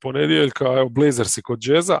ponedjeljka? Evo, Blazersi kod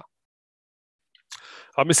Jazza.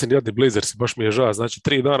 A mislim, jadni Blazersi, baš mi je žao. Znači,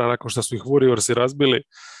 3 dana nakon što su ih Warriorsi razbili,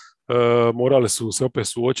 morali su se opet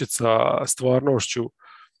suočiti sa stvarnošću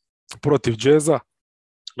protiv Jazza.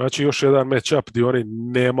 Znači, još jedan match-up gdje oni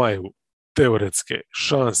nemaju teoretske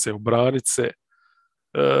šanse obraniti se.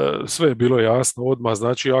 Sve je bilo jasno odmah.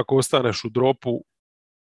 Znači, ako ostaneš u dropu,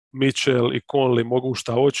 Mitchell i Conley mogu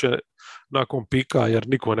šta hoće nakon pika, jer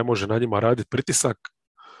niko ne može na njima raditi pritisak.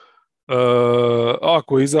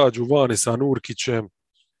 Ako izađu vani sa Nurkićem,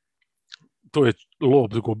 to je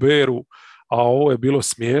lob Goberu, a ovo je bilo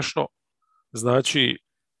smiješno. Znači,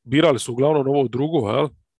 birali su uglavnom ovo drugo, jel?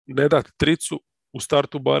 Ne dati tricu u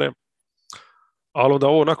startu barem, ali onda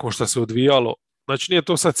ovo nakon što se odvijalo, znači nije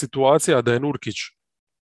to sad situacija da je Nurkić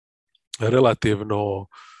relativno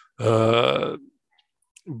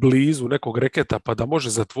blizu nekog reketa pa da može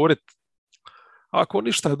zatvoriti, ako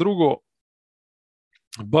ništa drugo,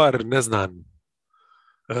 bar ne znam,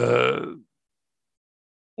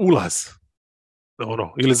 ulaz,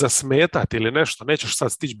 ili zasmetati ili nešto, nećeš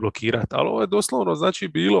sad stići blokirati, ali ovo je doslovno znači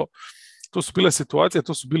bilo, to su bile situacije,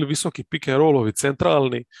 to su bili visoki pick and rollovi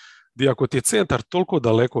centralni, gdje ako ti je centar toliko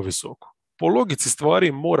daleko visoko, po logici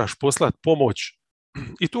stvari moraš poslati pomoć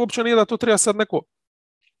i tu uopće nije da to treba sad neko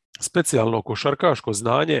specijalno košarkaško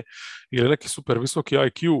znanje ili neki super visoki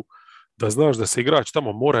IQ da znaš da se igrač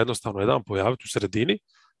tamo mora jednostavno jedan pojaviti u sredini,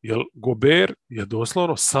 jer Gober je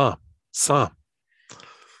doslovno sam.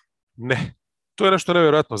 Ne, to je nešto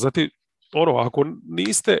nevjerojatno. Zato, ako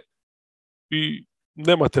niste i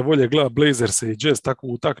nemate volje gledati Blazers i Jazz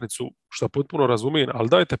takvu utakmicu, što potpuno razumijem, ali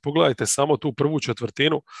dajte pogledajte samo tu prvu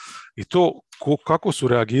četvrtinu i to kako su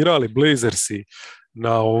reagirali Blazersi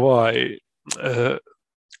na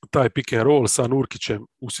taj pick and roll sa Nurkićem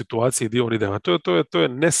u situaciji gdje on ide. To je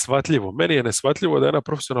neshvatljivo. Meni je neshvatljivo da jedna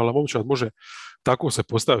profesionalna momčad može tako se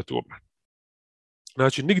postaviti u obranu.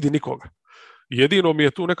 Znači, nigdje nikoga. Jedino mi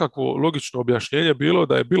je tu nekakvo logično objašnjenje bilo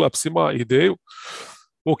da je Billups ima ideju,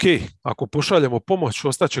 ok, ako pošaljemo pomoć,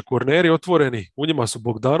 ostaće korneri otvoreni, u njima su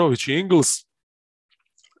Bogdanović i Ingles,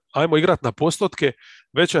 ajmo igrati na postotke,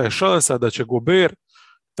 veća je šansa da će Gober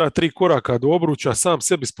ta 3 koraka do obruča sam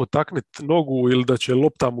sebi spotakniti nogu ili da će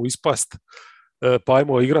lopta mu ispast, pa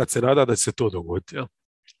ajmo igrati se nada da će se to dogoditi. Ja?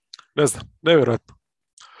 Ne znam, nevjerojatno.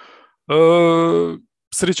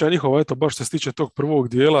 Sreća njihova, eto, baš što se tiče tog prvog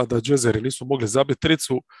dijela, da Jazzeri nisu mogli zabiti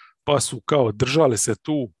tricu, pa su kao držali se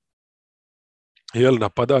tu, jel,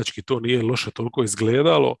 napadački to nije loše toliko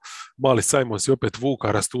izgledalo. Mali Simons je opet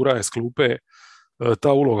vuka, rastura je s klupe,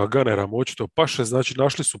 ta uloga Gunnera mu očito paše, znači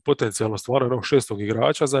našli su potencijalno stvarno jednog 6.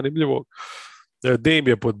 igrača zanimljivog. Dame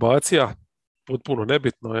je podbacija, potpuno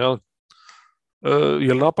nebitno, jel?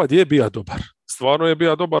 Jer napad je bio dobar. Stvarno je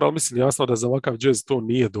bio dobar, ali mislim jasno da za ovakav Jazz to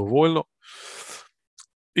nije dovoljno.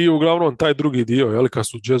 I uglavnom taj drugi dio, jel, kad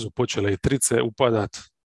su Jazzu počele i trice upadat,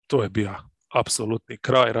 to je bio apsolutni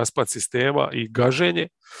kraj, raspad sistema i gaženje.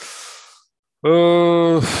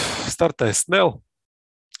 Starta je Snell,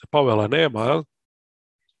 Pavela nema, jel?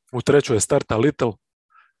 U trećoj je starta Little,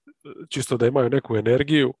 čisto da imaju neku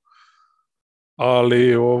energiju,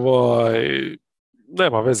 ali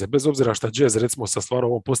nema veze, bez obzira što Jazz recimo sa stvarno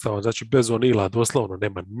ovom postavom, znači bez O'Neala doslovno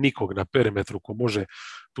nema nikog na perimetru ko može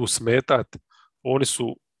tu smetat. Oni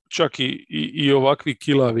su čak i ovakvi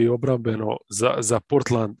kilavi obrambeno za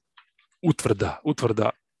Portland utvrda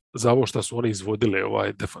za ovo što su oni izvodili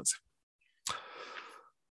defanziv.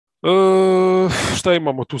 Šta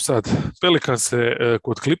imamo tu sad? Pelicans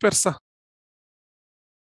kod Clippersa.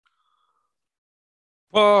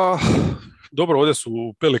 Pa, dobro, ovdje su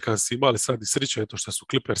Pelicansi imali sad i sreće, to što su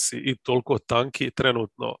Clippersi i toliko tanki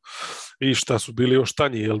trenutno i šta su bili još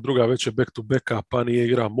tanji, jer druga već je back to backa, pa nije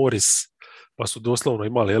igra Morris, pa su doslovno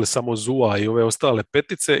imali samo Zua i ove ostale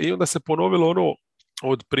petice i onda se ponovilo ono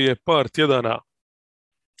od prije par tjedana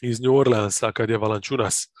iz New Orleansa kad je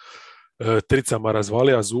Valanciunas tricama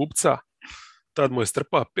razvalija zubca, tad mu je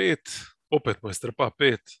strpa 5, opet mu je strpa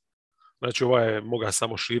 5, znači je mogao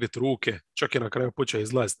samo širiti ruke, čak je na kraju počeo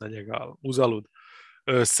izlaziti na njega, ali uzalud.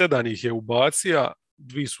 7 ih je ubacija,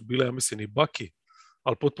 2 su bile, ja mislim, i baki,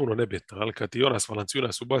 ali potpuno nebitno, ali kad ti Jonas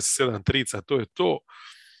Valanciunas ubaci 7 trica, to je to.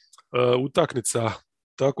 Utakmica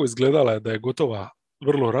tako izgledala je da je gotova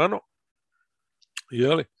vrlo rano,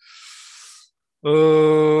 jeli?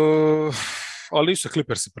 Ali nisu se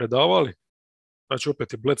Clippersi predavali, znači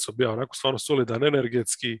opet je Bledsoe bio onako stvarno solidan,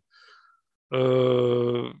 energetski,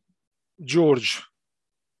 George,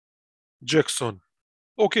 Jackson,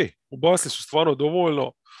 ok, ubasili su stvarno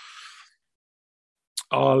dovoljno,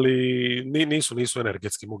 ali nisu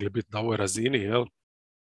energetski mogli biti na ovoj razini, jel?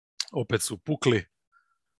 Opet su pukli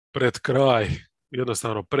pred kraj,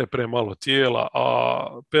 jednostavno pre malo tijela,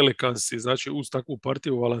 a Pelicansi, znači uz takvu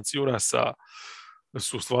partiju Valanciunasa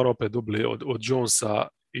su stvarno opet dobili od Jonesa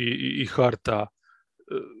i Harta,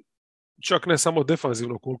 čak ne samo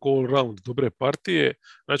defanzivno, koliko all round dobre partije.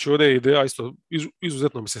 Znači ovdje je ideja isto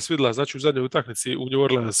izuzetno mi se svidjela. Znači u zadnjoj utakmici u New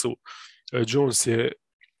Orleansu Jones je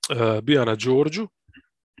bija na Georgeu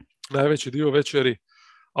najveći dio večeri,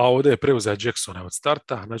 a ovdje je preuzeo Jacksona od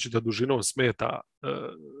starta, znači da dužinom smeta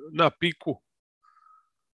na piku.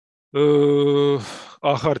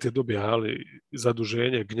 A Hart je dobija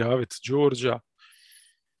zaduženje gnjavit Georgea,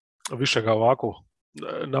 više ga ovako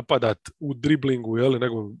napadat u driblingu,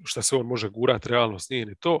 nego što se on može gurat, realno nije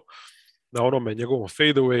ni to, na onome njegovom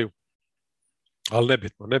fadeawayu, ali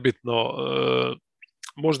nebitno,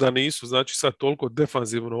 možda nisu, znači sad toliko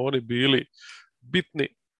defanzivno oni bili bitni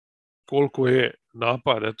koliko je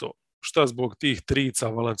napad, eto, šta zbog tih trica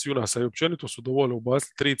Valanciunasa i općenito su dovoljno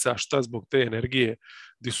ubacili trica, šta zbog te energije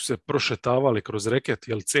gdje su se prošetavali kroz reket,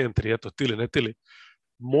 jel centri, eto, tili ne tili,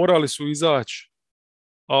 morali su izaći,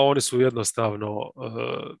 a oni su jednostavno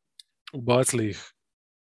ubacili ih,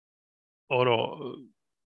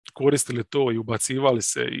 koristili to i ubacivali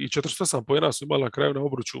se i 48 poena su imali na kraju na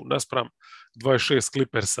obruču naspram 26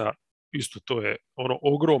 Clippersa, isto to je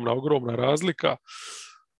ogromna razlika.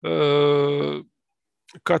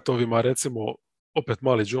 Katovima recimo opet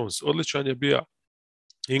mali Jones odličan je bio,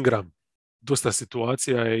 Ingram dosta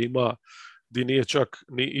situacija je ima gdje nije čak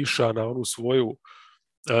ni iša na onu svoju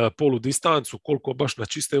polu distancu, koliko baš na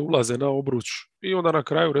čiste ulaze na obruč, i onda na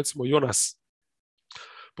kraju recimo Jonas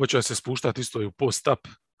počeo se spuštati isto i u post-up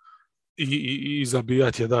i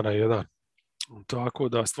zabijati 1-1. Tako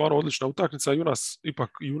da stvarno odlična utakmica. Jonas ipak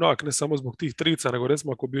junak ne samo zbog tih trica, nego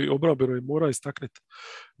recimo ako bi obrambeno i mora istaknuti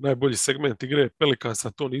najbolji segment igre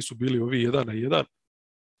Pelicansa, to nisu bili ovi 1-1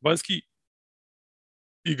 vanjski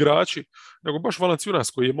igrači, nego baš Valanciunas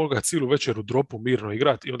koji je mogao cijelu večer u dropu mirno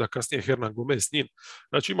igrati i onda kasnije Hernan Gomez s njim.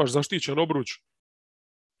 Znači imaš zaštićen obruč,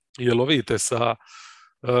 jel vidite sa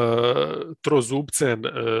trozubcen,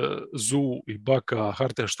 Zu i Baka,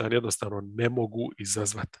 Hartenstein jednostavno ne mogu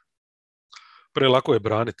izazvati. Prelako je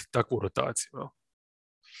braniti takvu rotaciju. No?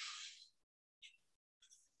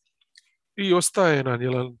 I ostaje nam,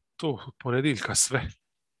 jel to ponedjeljka sve?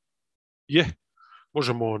 Je,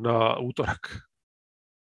 možemo na utorak.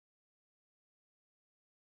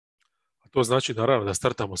 A to znači naravno da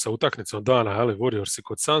startamo sa utakmicom dana, ali Warriorsi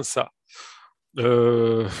kod Sunsa.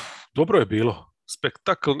 Dobro je bilo.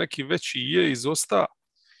 Spektakl neki veći je izostao,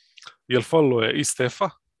 jer falilo je i Stefa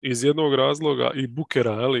iz jednog razloga i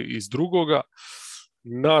Bookera iz drugoga.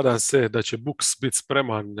 Nadam se da će Books biti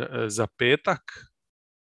spreman za petak,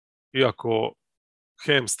 iako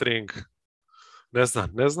hamstring ne znam.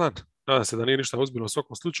 Nadam se da nije ništa ozbiljno u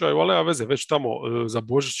svakom slučaju, ali nema veze, već tamo za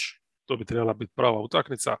Božić to bi trebala biti prava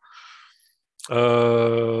utakmica.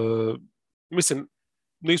 Mislim,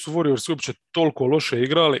 nisu Warriors uopće toliko loše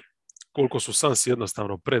igrali koliko su Suns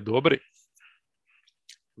jednostavno predobri.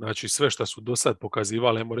 Znači sve što su do sad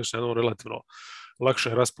pokazivali, ajmo reći na jednom relativno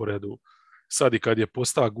lakšem rasporedu, sad i kad je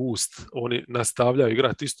postao gust, oni nastavljaju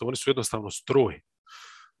igrati isto, oni su jednostavno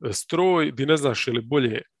stroj gdje ne znaš je li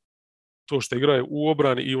bolje to što igraju u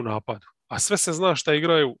obrani i u napadu. A sve se zna šta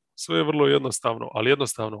igraju, sve je vrlo jednostavno, ali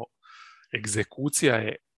jednostavno egzekucija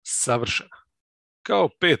je savršena. Kao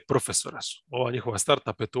 5 profesora su ova njihova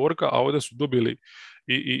startna petorka, a ovdje su dobili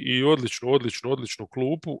i odličnu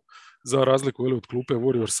klupu, za razliku od klupe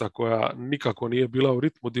Warriorsa koja nikako nije bila u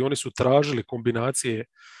ritmu, gdje oni su tražili kombinacije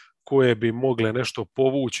koje bi mogle nešto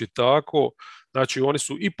povući tako. Znači oni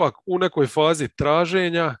su ipak u nekoj fazi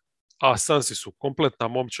traženja, a Sunsi su kompletna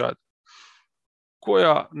momčad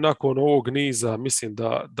koja nakon ovog niza mislim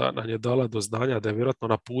da nam je dala do znanja da je vjerojatno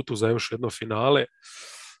na putu za još jedno finale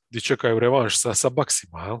gdje čekaju revanš sa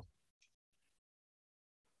Bucksima, jel?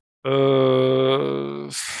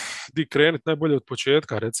 Di krenuti najbolje od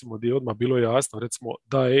početka, recimo, gdje je odmah bilo jasno, recimo,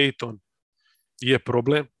 da Ayton je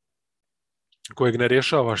problem kojeg ne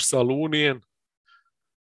rješavaš sa Lunijem,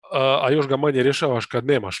 a još ga manje rješavaš kad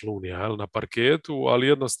nemaš Lunija, jel, na parketu, ali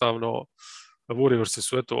jednostavno Warriorsi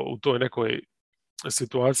su eto u toj nekoj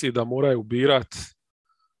situaciji da moraju birati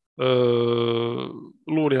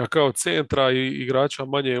Lunija kao centra i igrača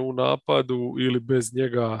manje u napadu ili bez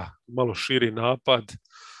njega malo širi napad,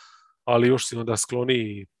 ali još si onda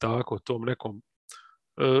skloni tako tom nekom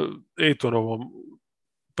Aytonovom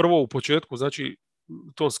prvo u početku, znači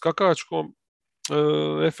tom skakačkom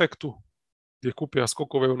efektu gdje kupija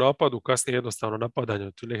skokove u napadu, kasnije jednostavno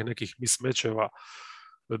napadanje nekih mismečeva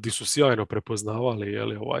gdje su sjajno prepoznavali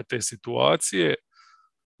te situacije.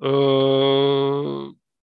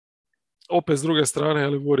 Opet s druge strane,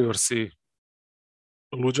 Warriorsi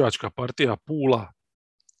luđačka partija Pula.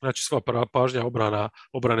 Znači sva pažnja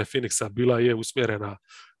obrane Phoenixa bila je usmjerena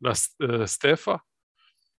na Stefa,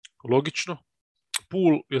 logično.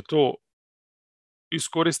 Pool je to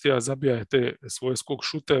iskoristio, zabija je te svoje skok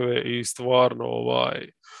šuteve i stvarno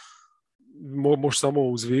možeš samo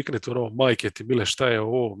uzvikniti majke ti mile, šta je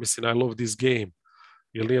ovo, mislim I love this game,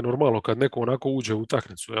 jer nije normalno kad neko onako uđe u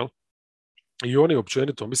utakmicu, jel? I oni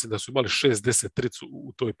općenito, mislim da su imali 6-10 tricu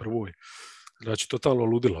u toj prvoj. Znači, totalno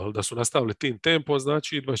ludilo. Da su nastavili tim tempom,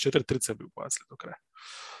 znači 24 trice bi upacili do kraja.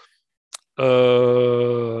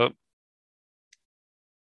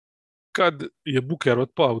 Kad je Booker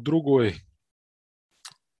otpao u drugoj,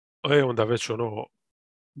 onda već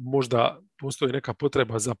možda postoji neka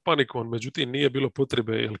potreba za panikom, međutim nije bilo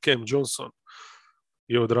potrebe jer Cam Johnson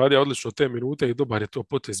je odradio odlično te minute i dobar je to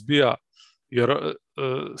potez bija, jer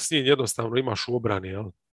s njim jednostavno imaš u obrani,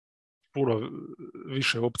 jel? Puno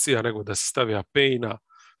više opcija nego da se stavija Payna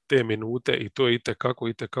te minute i to je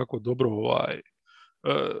itekako dobro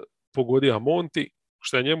pogodija Monty,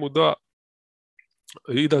 što je njemu da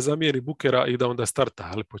i da zamijeni Bookera i da onda starta,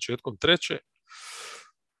 ali početkom treće.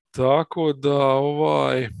 Tako da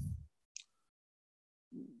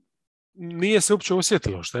nije se uopće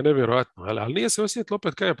osjetilo, što je nevjerojatno, ali nije se osjetilo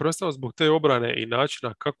opet kada je prestao zbog te obrane i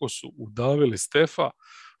načina kako su udavili Stefa,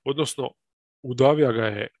 odnosno udavija ga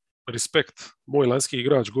je respekt, moj lanjski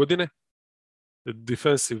igrač godine,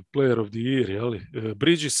 defensive player of the year, jeli?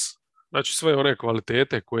 Bridges, znači sve one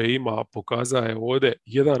kvalitete koje ima pokazao je ovdje,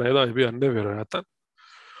 1-1 je bio nevjerojatan.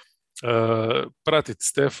 Pratiti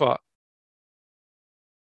Stefa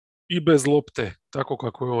i bez lopte, tako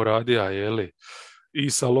kako je on radio, jeli? I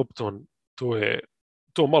sa loptom,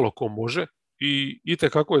 to malo ko može i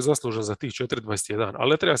itekako je zaslužan za tih 4-21, ali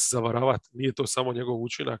ne treba se zavaravati, nije to samo njegov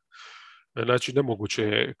učinak. Znači, nemoguće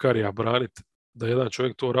je Karija braniti da jedan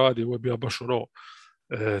čovjek to radi. Ovo je bio baš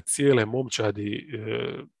cijele momčadi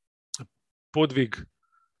podvig,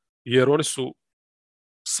 jer oni su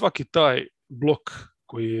svaki taj blok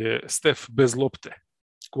koji je Stef bez lopte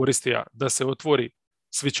koristio da se otvori,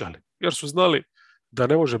 svičali. Jer su znali da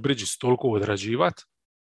ne može Bridges toliko odrađivati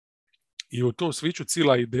i u tom sviču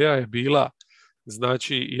cijela ideja je bila,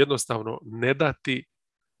 znači, jednostavno ne dati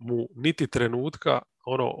mu niti trenutka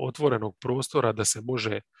otvorenog prostora da se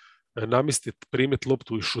može namistiti, primiti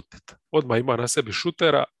loptu i šutiti. Odmah ima na sebi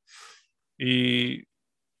šutera i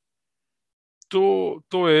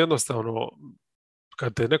to je jednostavno,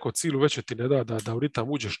 kad te neko cilju već ti ne da da u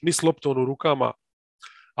ritam uđeš ni s loptom u rukama,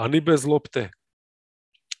 a ni bez lopte,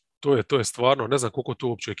 to je stvarno, ne znam koliko to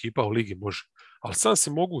uopće ekipa u ligi može. Ali sam si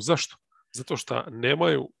mogu, zašto? Zato što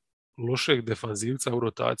nemaju lošeg defanzivca u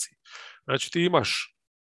rotaciji. Znači ti imaš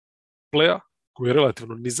Playa koji je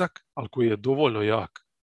relativno nizak, ali koji je dovoljno jak.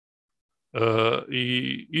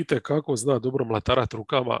 I itekako zna dobro mlatarat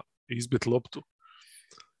rukama i izbiti loptu.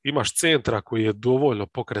 Imaš centra koji je dovoljno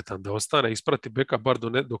pokretan da ostane, isprati beka bar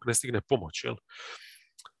dok ne stigne pomoć. Jel?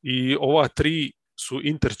 I ova tri su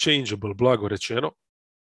interchangeable, blago rečeno.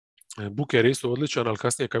 Booker je isto odličan, ali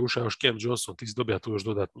kasnije kad je ušao još Cam Johnson, ti si dobija tu još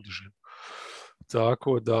dodatnu dužinu.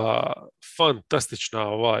 Tako da, fantastična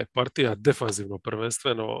partija, defanzivno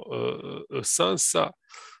prvenstveno Sunsa,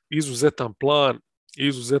 izuzetan plan,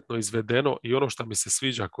 izuzetno izvedeno i ono što mi se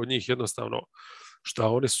sviđa kod njih jednostavno,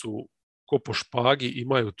 što oni su ko po špagi,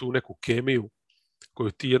 imaju tu neku kemiju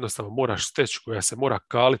koju ti jednostavno moraš steći, koja se mora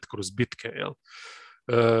kaliti kroz bitke. Jel?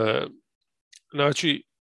 Znači,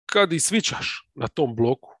 kad i svičaš na tom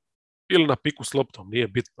bloku ili na piku s loptom, nije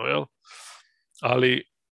bitno, jel? Ali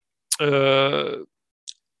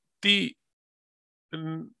ti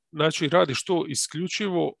znači radiš to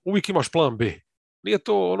isključivo, uvijek imaš plan B. Nije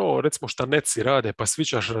to recimo šta neci rade, pa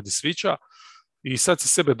svičaš radi sviča i sad si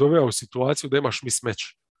sebe doveo u situaciju da imaš mismatch.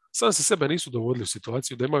 Sam se sebe nisu dovodili u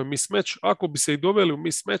situaciju da imaju mismatch. Ako bi se i doveli u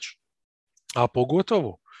mismatch, a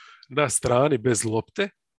pogotovo na strani bez lopte,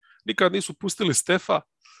 nikad nisu pustili Stefa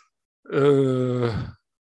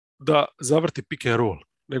da zavrti pick and roll,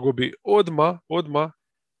 nego bi odmah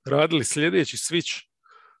radili sljedeći switch.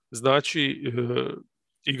 Znači,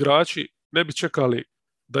 igrači ne bi čekali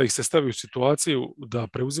da ih se stavi u situaciju da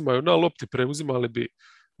preuzimaju na lopti, preuzimali bi,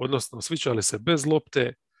 odnosno switchali se bez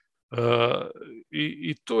lopte.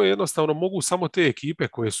 I to je jednostavno mogu samo te ekipe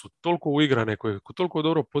koje su toliko uigrane, koje toliko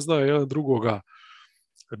dobro poznaju jedan drugoga,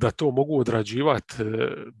 da to mogu odrađivati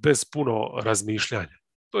bez puno razmišljanja.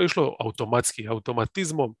 To je išlo automatski,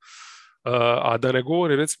 automatizmom, a da ne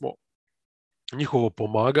govori recimo njihovo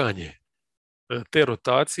pomaganje, te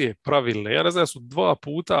rotacije pravilne. Ja ne znam da su 2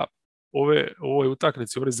 puta ovoj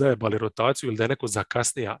utakmici oni zajebali rotaciju ili da je neko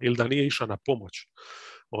zakasnija ili da nije išao na pomoć.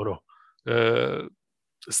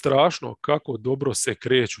 strašno kako dobro se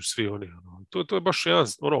kreću svi oni. To je baš jedan,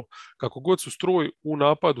 kako god su stroj u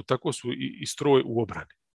napadu, tako su i stroj u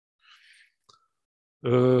obrani.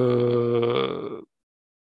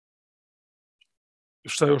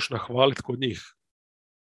 Šta još nahvaliti kod njih?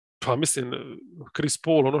 Pa mislim, Chris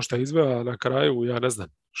Paul, ono što je izveo na kraju, ja ne znam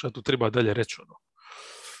šta tu treba dalje reći.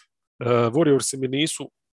 Warriorsi mi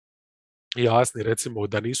nisu jasni, recimo,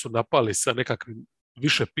 da nisu napali sa nekakvim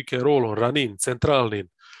više pick and rollom, ranijim, centralnim,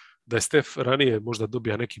 da je Steph ranije možda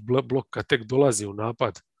dobija neki blok kad tek dolazi u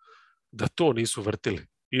napad, da to nisu vrtili.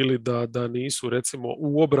 Ili da nisu, recimo,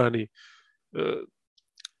 u obrani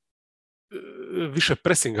više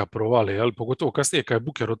presinga provali, ali pogotovo kasnije kad je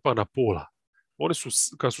Booker otpao na pola. Oni su,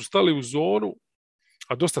 kad su stali u zonu,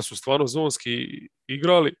 a dosta su stvarno zonski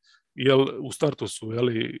igrali, jel u startu su,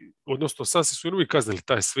 odnosno Sunsi su uvijek kaznili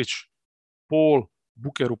taj switch. Paul,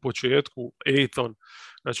 Booker u početku, Ayton,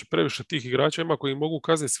 znači previše tih igrača ima koji mogu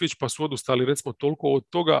kazniti switch, pa su odustali recimo toliko od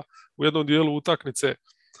toga u jednom dijelu utakmice,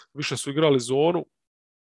 više su igrali zonu,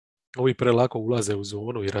 ovi prelako ulaze u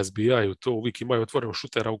zonu i razbijaju to, uvijek imaju otvorenog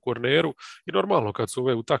šutera u korneru i normalno kad su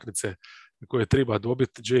ove utakmice koje treba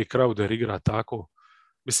dobiti, Jay Crowder igra tako,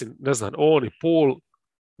 mislim, ne znam, on i Paul,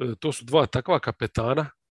 to su dva takva kapetana,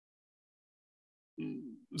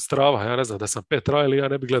 strava, ja ne znam, da sam Pet Riley, ja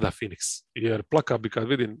ne bi gleda Phoenix, jer plaka bi kad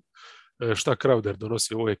vidim šta Crowder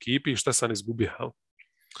donosi u ovoj ekipi i šta sam izgubio.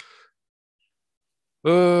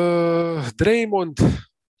 Draymond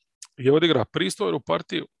je odigra pristojnu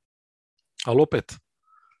partiju, ali opet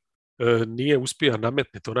nije uspio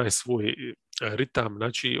nametniti onaj svoj ritam,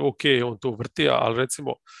 znači ok, on to vrtija, ali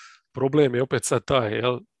recimo problem je opet sad taj,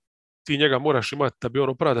 jel? Ti njega moraš imati da bi on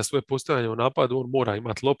opravda svoje postojanje u napadu, on mora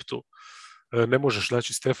imati loptu, ne možeš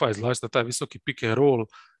znači Stefa izvlačiti na taj visoki pick and roll,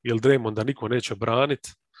 jer Draymonda niko neće braniti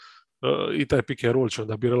i taj pick and roll će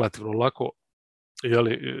onda bi relativno lako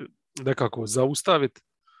nekako zaustaviti.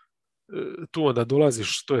 Tu onda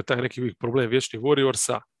dolaziš, to je taj neki uvijek problem vječni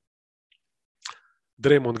Warriorsa.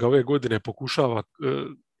 Draymond ga ove godine pokušava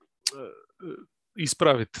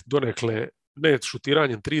ispraviti donekle ne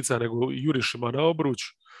šutiranjem trica, nego jurišima na obruč,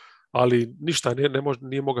 ali ništa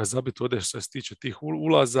nije mogao zabiti ovdje što se tiče tih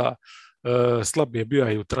ulaza. Slab je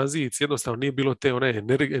bio i u tranziciji, jednostavno nije bilo te one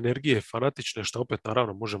energije fanatične, što opet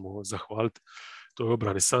naravno možemo zahvaliti toj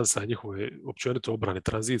obrani Sunsa i njihove općenito obrani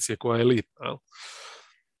tranzicije koja je elitna.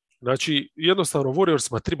 Znači, jednostavno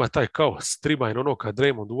Warriorsima treba taj kaos, treba im ono kad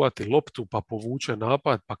Draymond uvati loptu pa povuče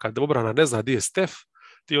napad, pa kad obrana ne zna gdje je Steph,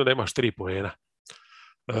 ti onda imaš 3 poena.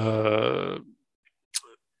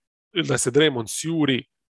 Ili da se Draymond sjuri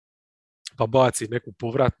pa baci neku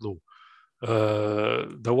povratnu,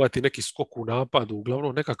 da uvati neki skok u napadu,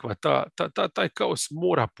 uglavnom nekakva taj kaos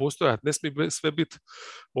mora postojati, ne smije sve biti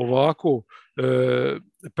ovako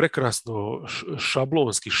prekrasno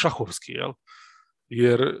šablonski, šahovski, jel?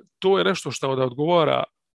 Jer to je nešto što onda odgovara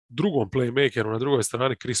drugom playmakeru na drugoj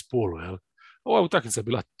strani, Chris Paulu. Jel? Ova utakmica je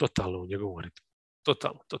bila totalno u njegovom ritmu.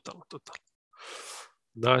 Totalno.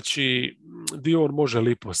 Znači, dio on može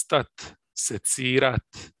lipo stati, secirat,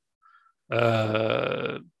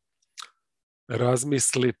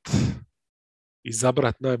 razmislit,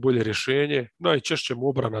 izabrat najbolje rješenje. Najčešće mu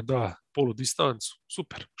obrana da polu distancu.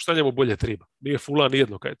 Super. Šta njemu bolje treba? Nije fula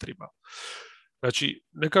nijedno kad je treba. Znači,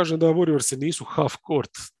 ne kažem da Warriorsi nisu half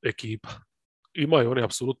court ekipa. Imaju oni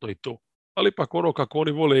apsolutno i to. Ali ipak ono kako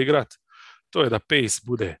oni vole igrati, to je da pace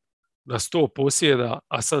bude na 100 posjeda,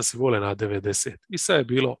 a Sunsi vole na 90. I sad je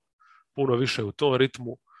bilo puno više u tom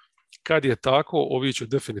ritmu. Kad je tako, ovi će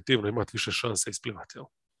definitivno imati više šanse isplivati. Jel?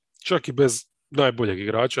 Čak i bez najboljeg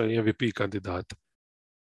igrača i MVP kandidata.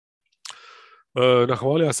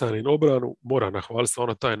 Nahvalio sam im obranu, mora nahvaliti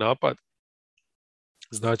stvarno taj napad.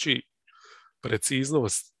 Znači,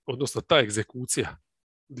 preciznost, odnosno ta egzekucija,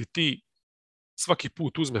 gdje ti svaki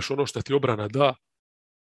put uzmeš ono što ti obrana da,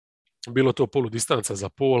 bilo to poludistanca za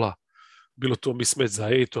Pola, bilo to mismatch za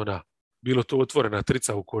Aytona, bilo to otvorena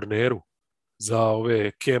trica u korneru za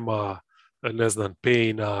ove Kema, ne znam,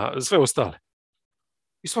 Payna, sve ostale.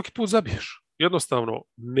 I svaki put zabiješ. Jednostavno,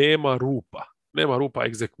 nema rupa,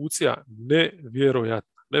 egzekucija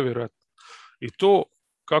nevjerojatna. I to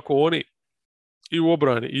kako oni i u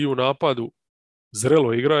obrani i u napadu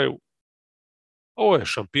zrelo igraju, ovo je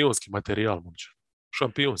šampionski materijal, momčad.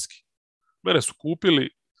 Šampionski. Mene su kupili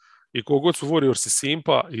i kogod su Warriorsi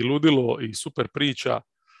simpa i ludilo i super priča,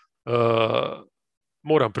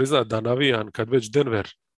 moram priznati da navijam kad već Denver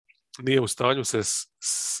nije u stanju se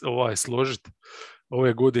složiti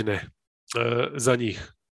ove godine za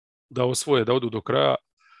njih, da osvoje, da odu do kraja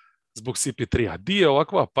zbog CP3-a. Di je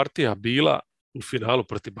ovakva partija bila u finalu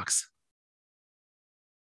protiv Bucksa?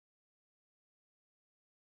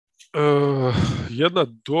 Jedna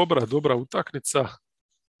dobra utakmica,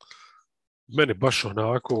 meni baš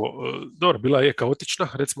onako, dobro, bila je kaotična,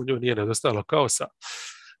 recimo njoj nije nedostajalo kaosa,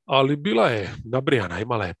 ali bila je nabrijana,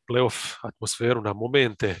 imala je playoff atmosferu na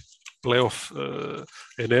momente, playoff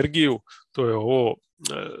energiju, to je ovo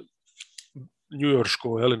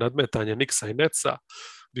njujorško nadmetanje Knicksa i Netsa,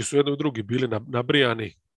 gdje su jedno i drugi bili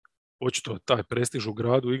nabrijani, očito taj prestiž u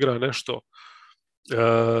gradu igra nešto.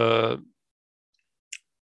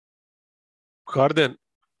 Harden,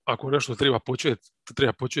 ako nešto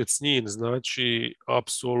treba početi s njim, znači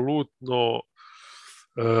apsolutno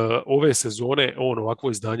ove sezone on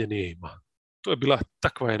ovakvo izdanje nije ima. To je bila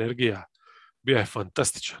takva energija, bio je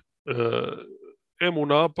fantastičan. U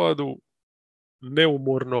napadu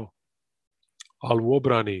neumorno, ali u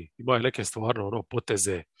obrani ima neke stvarno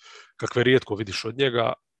poteze kakve rijetko vidiš od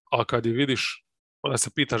njega, a kad ih vidiš, onda se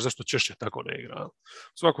pitaš zašto češće tako ne igra. U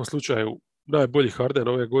svakom slučaju, najbolji Harden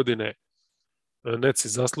ove godine, Netsi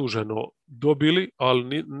zasluženo dobili,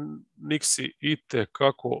 ali Knicksi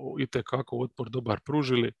itekako otpor dobar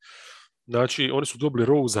pružili. Znači, oni su dobili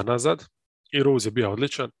Rosea nazad i Rose je bio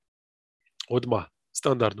odličan. Odmah,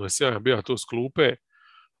 standardno je sjajan bio to s klupe,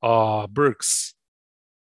 a Burks,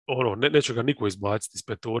 neće ga niko izbaciti iz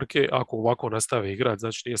petorke ako ovako nastave igrati.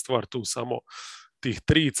 Znači, nije stvar tu samo tih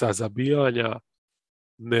trica zabijanja,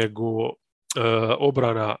 nego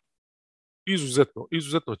obrana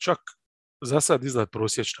izuzetno čak za sad iznad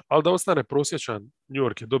prosječna, ali da ostane prosječan, New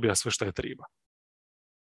York je dobija sve što je treba.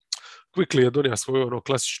 Quickly je donio svoju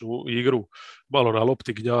klasičnu igru, malo na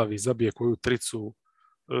lopti gnjavi, zabije koju tricu,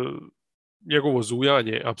 njegovo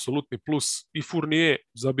zujanje, apsolutni plus, i Fournier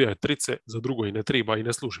zabija trice, za drugo i ne treba i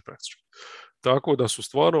ne služi praktički. Tako da su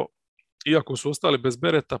stvarno, iako su ostali bez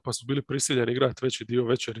bereta, pa su bili prisiljeni igrati veći dio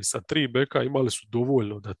večeri sa 3 beka, imali su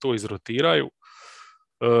dovoljno da to izrotiraju,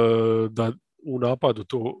 da u napadu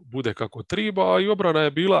to bude kako treba, a i obrana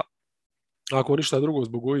je bila, ako ništa drugo,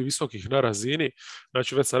 zbog ovih visokih na razini.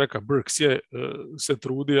 Znači, već sam rekao, Burks je se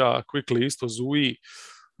trudija, Quickly isto zuji,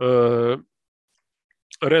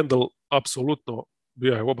 Randall apsolutno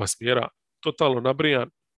bio je u oba smjera totalno nabrijan,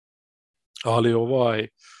 ali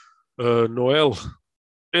Noel,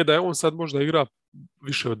 da je on sad možda igra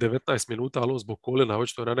više od 19 minuta, ali on zbog kolena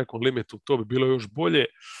očito je na nekom limitu, to bi bilo još bolje.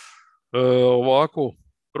 Ovako,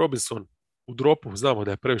 Robinson u dropu, znamo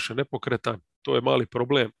da je previše nepokretan, to je mali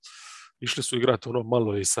problem. Išli su igrati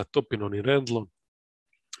malo i sa Topinom i Randallom,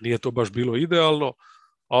 nije to baš bilo idealno,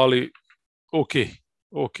 ali ok.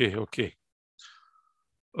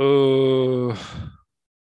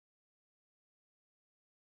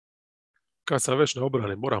 Kad sam već na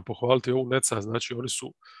obrani, moram pohvaliti ovu Netsa, znači oni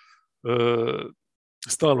su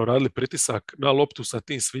stalno radili pritisak na loptu sa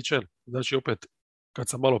tim svičem, znači opet kad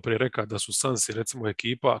sam malo prije rekao da su Sunsi recimo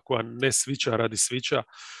ekipa koja ne sviča radi sviča,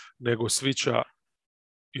 nego sviča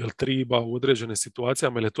jel treba u određenim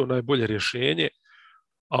situacijama, jer je to najbolje rješenje,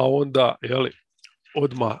 a onda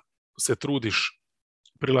odmah se trudiš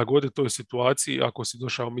prilagoditi toj situaciji, ako si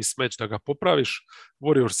došao mismatch da ga popraviš.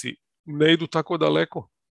 Warriorsi ne idu tako daleko,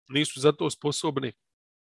 nisu za to sposobni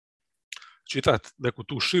čitati neku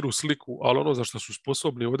tu širu sliku, ali ono za što su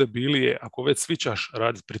sposobni ovdje bili je, ako već svičaš,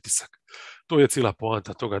 raditi pritisak. To je cijela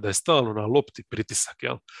poanta toga, da je stalno na lopti pritisak.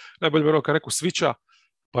 Jel? Najbolje je kad neko sviča,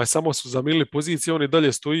 pa je samo su zamilili pozicije, on i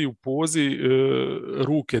dalje stoji u pozi,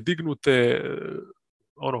 ruke dignute,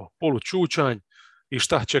 polučučanj, i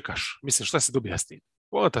šta čekaš? Mislim, šta se dobija s tim?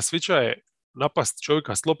 Poanta sviča je napast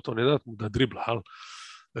čovjeka s loptom i dati mu da dribla,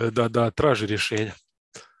 da traži rješenja.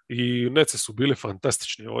 I Nece su bili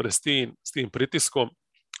fantastični ovdje s tim pritiskom.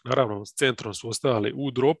 Naravno, s centrom su ostajali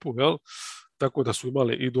u dropu, tako da su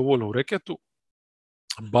imali i dovoljno u reketu,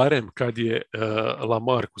 barem kad je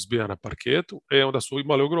Lamarcus bio na parketu, onda su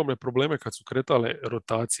imali ogromne probleme kad su kretale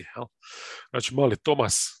rotacije. Znači, mali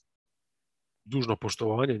Thomas, dužno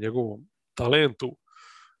poštovanje njegovom talentu,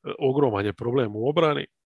 ogroman je problem u obrani.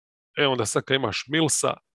 Onda sad kad imaš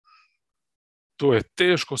Millsa, to je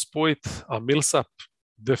teško spojiti, a Millsap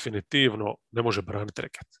definitivno ne može braniti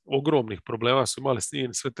reket. Ogromnih problema su imali s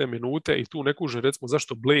njim sve te minute i tu ne kuže, recimo,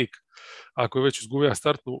 zašto Blake, ako je već izgubio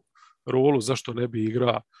startnu rolu, zašto ne bi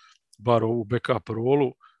igrao bar ovu backup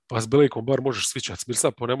rolu, pa s Blakeom bar možeš svičati. S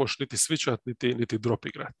Millsapom ne možeš niti svičati, niti drop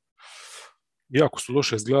igrati. Iako su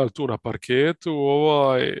loše izgledali tu na parketu,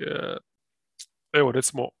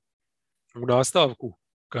 recimo, u nastavku,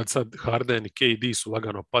 kad sad Harden i KD su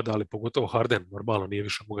lagano padali, pogotovo Harden normalno nije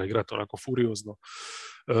više mogao igrati onako furiozno.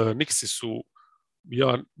 Knicksi su,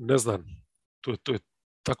 ja ne znam, to je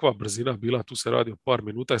takva brzina bila, tu se radi o par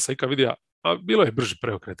minuta, sam ikad vidio, a bilo je brži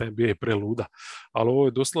preokret, NBA je preluda, ali ovo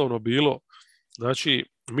je doslovno bilo, znači,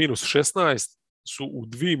 -16, su u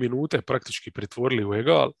 2 minute praktički pretvorili u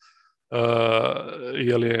egal,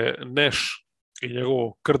 jer je Nash i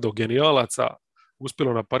njegovo krdo genijalaca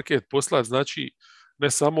uspjelo na parket poslati, znači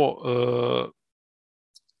ne samo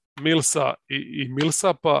Millsa i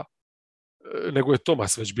Millsapa, nego je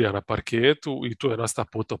Thomas već bio na parketu i tu je nastao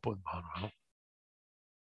potop odmah. No?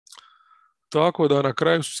 Tako da na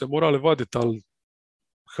kraju su se morali vaditi, ali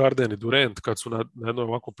Harden i Durant kad su na jednoj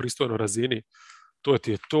ovako pristojnoj razini, to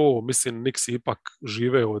ti je to. Mislim, Knicks ipak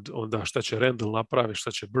žive od onda šta će Randall napraviti,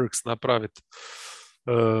 šta će Burks napraviti.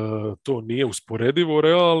 To nije usporedivo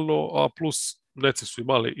realno, a plus Netsi su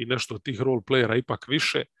imali i nešto od tih role playera ipak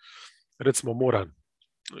više. Recimo moram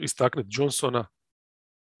istaknuti Johnsona,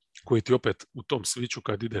 koji ti opet u tom sviću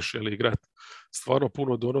kad ideš igrat stvarno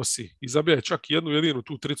puno donosi i zabija čak jednu jedinu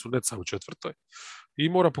tu tricu Netsa u četvrtoj. I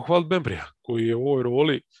mora pohvaliti Bembrija, koji je u ovoj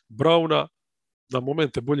roli Browna, na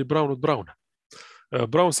momente bolji Brown od Browna.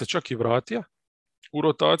 Brown se čak i vratio u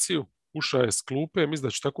rotaciju, ušao je s klupe, mislim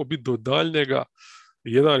da će tako biti do daljnjega.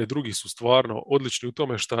 Jedan i drugi su stvarno odlični u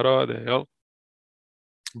tome šta rade. Jel?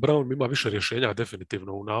 Brown ima više rješenja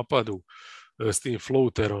definitivno u napadu s tim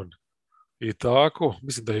floaterom i tako.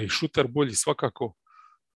 Mislim da je i šuter bolji svakako.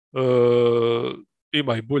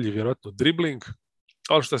 Ima i bolji vjerojatno dribling,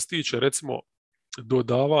 ali što se tiče recimo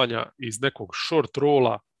dodavanja iz nekog short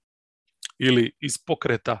rola ili iz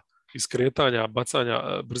pokreta, iz kretanja,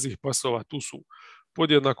 bacanja brzih pasova, tu su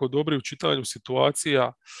podjednako dobri u čitanju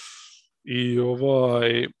situacija i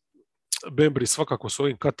Bembry svakako s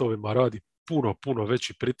ovim katovima radi puno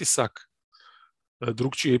veći pritisak.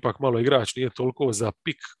 Drugčiji je ipak malo igrač, nije toliko za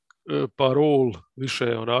pik parol,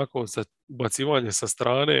 više onako za bacivanje sa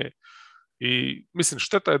strane i mislim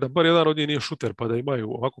šteta je da bar jedan od njih nije šuter pa da imaju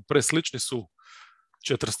ovako preslični su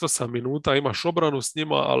 48 minuta, imaš obranu s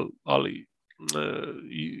njima, ali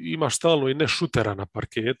imaš stalno i ne šutera na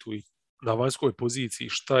parketu i na vanjskoj poziciji,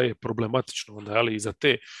 šta je problematično onda, ali i za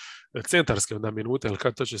te centarske onda minute, ili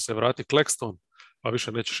kad to će se vratiti Claxton, pa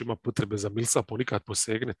više nećeš imati potrebe za Millsapu nikad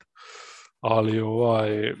posegniti. Ali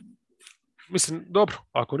mislim, dobro,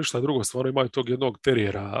 ako ništa drugo, stvarno imaju tog jednog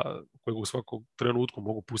terijera kojeg u svakom trenutku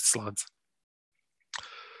mogu pustiti s lanca.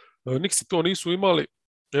 Nixi to nisu imali,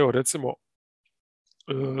 evo recimo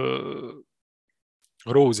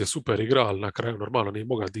Rose je super igra, ali na kraju normalno nije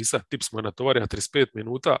mogao disati. Tips mu je natovario 35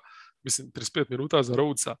 minuta. Mislim, 35 minuta za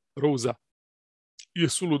Rosea je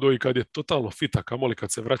suludo i kad je totalno fita, kamoli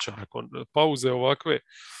kad se vraća nakon pauze ovakve.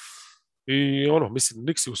 I mislim,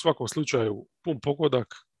 Knicksi u svakom slučaju pun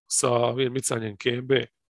pogodak sa micanjem Kembe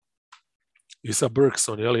i sa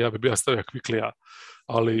Burksom, ja bi bio stavio Quicklija,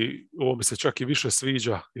 ali ovo mi se čak i više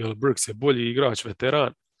sviđa, jer Burks je bolji igrač,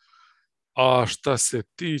 veteran. A šta se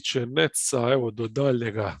tiče Netsa, evo do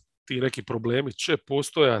daljnjega ti neki problemi će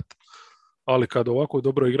postojat, ali kad ovako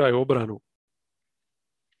dobro igraju obranu,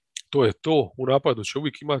 to je to. U napadu će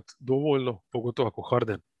uvijek imati dovoljno, pogotovo ako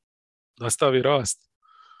Harden nastavi rast.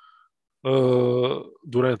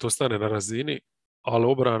 Durant ostane na razini, ali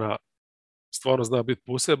obrana stvarno zna biti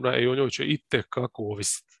posebna i o njoj će itekako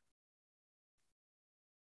ovisiti.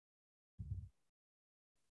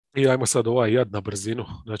 I ajmo sad jad na brzinu,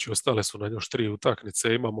 znači ostale su na još 3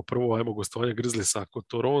 utakmice, imamo prvo gostovanje Grizzliesa kod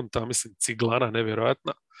Toronta, mislim ciglana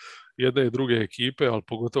nevjerojatna, jedne i druge ekipe, ali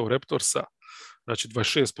pogotovo Raptorsa, znači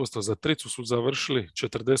 26% za tricu su završili,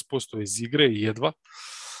 40% iz igre i jedva.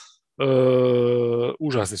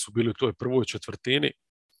 Užasni su bili u toj prvoj četvrtini,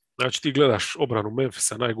 znači ti gledaš obranu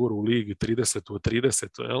Memphisa najgoru u ligi, 30 od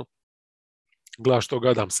 30, jel? Gledaš tog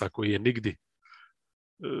Adamsa koji je nigdi,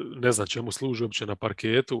 ne znam čemu služi uopće na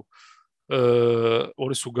parketu.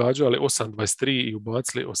 Oni su gađali 8-23 i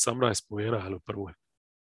ubacili 18 poena u prvoj.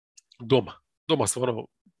 Doma stvarno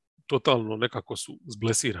totalno nekako su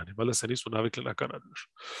zblesirani, valjda se nisu navikli na Kanadu.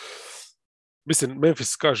 Mislim,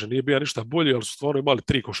 Memphis kaže nije bio ništa bolji, ali su stvarno imali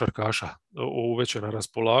 3 košarkaša ovu večer na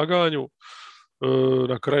raspolaganju.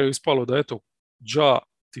 Na kraju je ispalo da Ja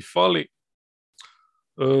ti fali,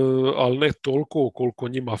 ali ne toliko koliko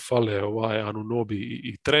njima fale Anunobi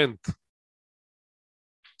i Trent.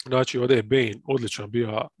 Znači ovdje je Bane odličan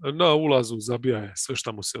bio na ulazu, zabija je sve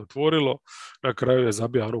što mu se otvorilo, na kraju je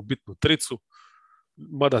zabija onu bitnu tricu,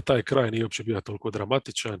 mada taj kraj nije uopće bio toliko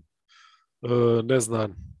dramatičan. Ne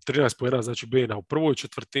znam, 13 poena znači Bane u prvoj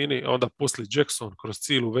četvrtini, a onda poslije Jackson kroz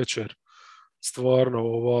cijelu večer stvarno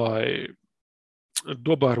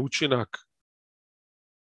dobar učinak.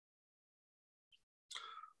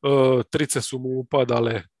 Trice su mu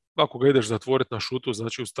upadale, ako ga ideš zatvoriti na šutu,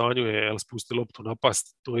 znači u stanju je spusti loptu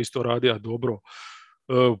napast, to je isto radija dobro.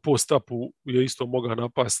 Post-upu je isto mogao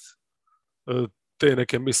napast te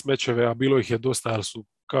neke mismečeve, a bilo ih je dosta, ali su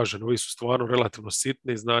kažem, ovi su stvarno relativno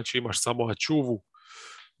sitni, znači imaš samo Ačuvu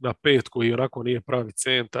na pet koji onako nije pravi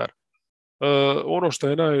centar. Ono što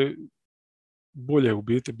je najbolje u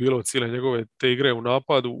biti bilo od cijele njegove te igre u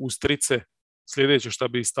napadu, uz trice, sljedeće što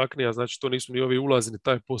bi istaknija, znači to nisu ni ovi ulazi, ni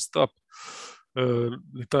taj post-up,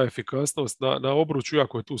 ni ta efikasnost na obruču,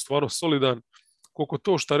 iako je tu stvarno solidan. Koliko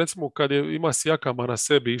to što recimo kad ima Sijakama na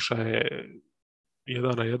sebi, iša je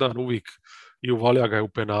 1-1 uvijek i uvalja ga je u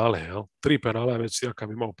penale. Jel? 3 penala je već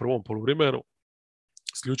Sijakam imao u prvom poluvremenu,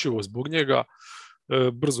 isključivo zbog njega.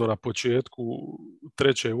 Brzo na početku,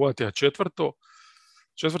 treće je uvatija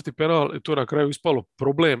četvrti penal, i to je na kraju ispalo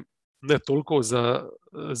problem ne toliko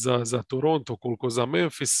za Toronto koliko za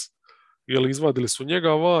Memphis, jer izvadili su njega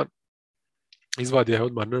van, izvadio je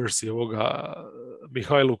odmah Nurse i ovoga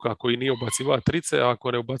Mihajluka koji nije ubaciva trice, a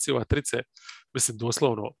ako ne ubaciva trice, mislim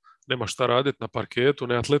doslovno nema šta raditi na parketu,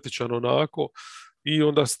 neatletičan onako, i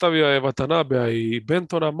onda stavija je Watanabea i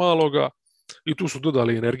Bentona maloga, i tu su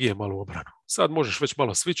dodali energije malo u obranu. Sad možeš već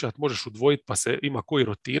malo svičat, možeš udvojiti pa se ima koji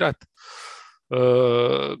rotirat.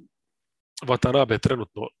 Watanabe je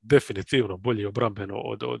trenutno definitivno bolji obrambeno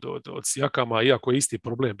od Sijakama, iako je isti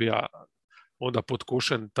problem bija onda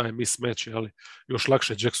podkošen taj mismatch, ali još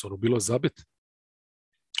lakše Jacksonu bilo zabit.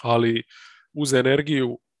 Ali uz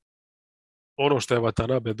energiju, ono što je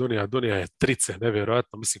Watanabe donija je trice,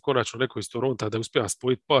 nevjerojatno. Mislim, konačno neko iz Toronta da uspija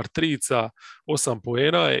spojiti par trica, 8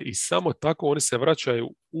 poena je, i samo tako oni se vraćaju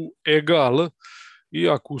u egal,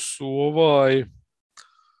 iako su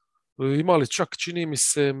imali čak, čini mi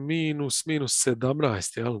se, minus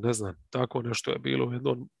 17, jel? Ne znam, tako nešto je bilo u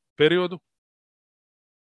jednom periodu.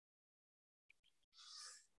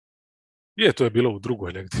 To je bilo u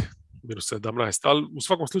drugoj negdje, minus 17, ali u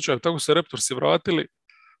svakom slučaju tako se Raptorsi vratili,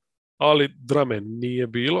 ali drame nije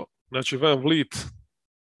bilo. Znači Van Vliet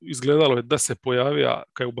izgledalo je da se pojavija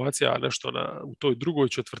kad je ubacija nešto u toj drugoj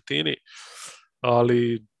četvrtini,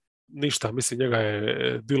 ali ništa, mislim njega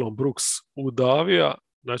je Dillon Brooks udavija.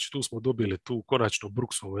 Znači tu smo dobili tu konačno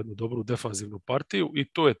Brooksovu jednu dobru defanzivnu partiju,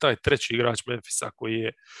 i to je taj treći igrač Memphisa koji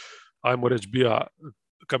je, ajmo reći, bija,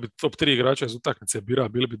 kad bi top 3 igrača iz utakmice bira,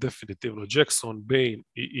 bili bi definitivno Jackson, Bane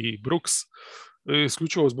i Brooks,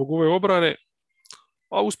 isključivo zbog ove obrane,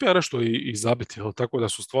 a uspija nešto i zabiti, tako da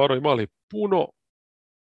su stvarno imali puno.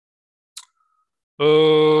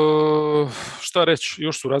 Šta reći,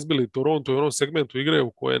 još su razbili Toronto u onom segmentu igre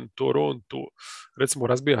u kojem Toronto recimo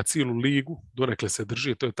razbija cijelu ligu, donekle se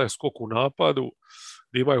drži, to je taj skok u napadu,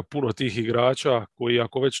 gdje imaju puno tih igrača koji,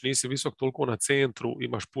 ako već nisi visok toliko na centru,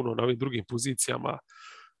 imaš puno na ovim drugim pozicijama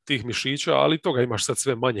tih mišića, ali toga imaš sad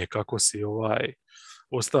sve manje kako si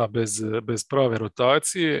ostao bez prave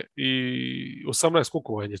rotacije, i 18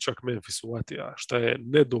 skokova je čak Memphis uvatija, što je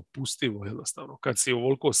nedopustivo jednostavno. Kad si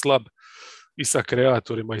ovoliko slab i sa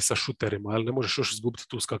kreatorima i sa šuterima, ali ne možeš još izgubiti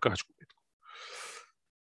tu skakačku bitku.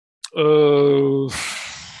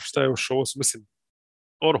 Šta je još ovo? Mislim,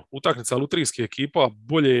 utakmica lutrijskih ekipa,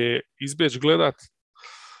 bolje je izbjeći gledat,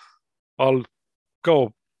 ali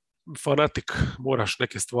kao fanatik moraš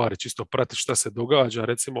neke stvari čisto pratiti šta se događa.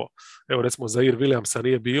 Recimo Zaire Williamsa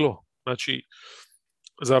nije bilo, znači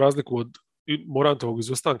za razliku od Morantovog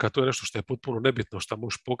izostanka, to je nešto što je potpuno nebitno, što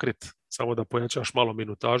možeš pokriti samo da pojačaš malo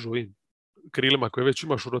minutažu i krilima koje već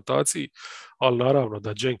imaš u rotaciji, ali naravno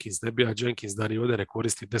da Jenkins ne bija Jenkins, da ni ovdje ne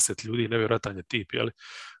koristi 10 ljudi, nevjerojatan je tip, jeli?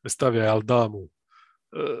 Stavlja je Aldamu,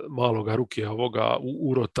 maloga Rukija ovoga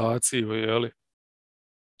u rotaciju, jeli?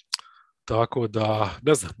 Tako da,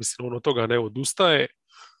 ne znam, mislim, on od toga ne odustaje,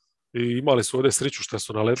 i imali su ovdje sreću što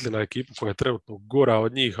su naletili na ekipu koja je trenutno gora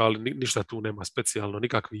od njih, ali ništa tu nema specijalno,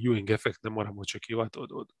 nikakvi Ewing efekt ne moramo očekivati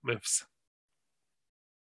od Memphisa.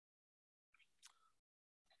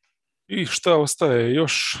 I šta ostaje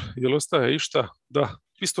još? Jel ostaje išta? Da,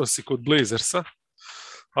 Pistonsi kod Blazersa.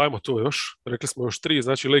 Ajmo to još. Rekli smo još 3,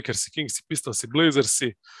 znači Lakersi, Kingsi, Pistonsi,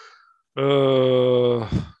 Blazersi.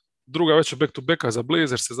 Druga već je back-to-backa za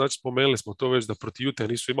Blazerse, znači spomenuli smo to već da protiv Utah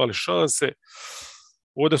nisu imali šanse.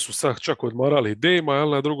 Ovdje su sad čak odmarali Dejma,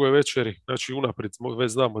 ali na drugoj večeri, znači unaprijed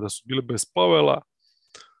već znamo da su bili bez Pavela,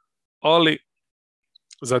 ali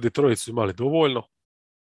za Detroit su imali dovoljno.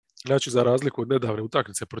 Znači, za razliku od nedavne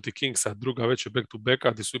utakmice protiv Kingsa, druga već je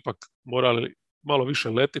back-to-backa, gdje su ipak morali malo više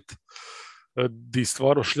letiti, gdje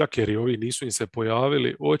stvarno šljakeri ovi nisu im se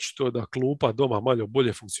pojavili, očito da klupa doma malo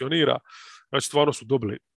bolje funkcionira, znači stvarno su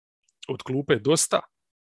dobili od klupe dosta.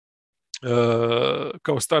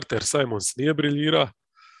 Kao starter Simons nije briljira,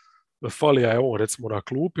 falija je on recimo na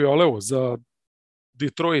klupi, ali evo za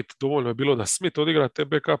Detroit dovoljno je bilo da Smith odigra te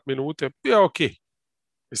backup minute, ok,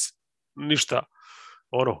 mislim, ništa,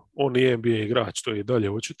 on nije NBA igrač, to je i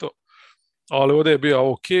dalje očito, ali ovdje je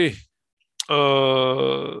bio ok,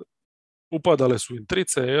 Upadale su im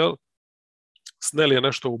trice, jel? Snell je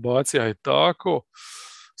nešto ubacija i tako,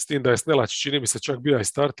 s tim da je Snellać, čini mi se, čak bio i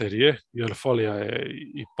starter jer falija je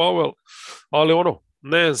i Powell, ali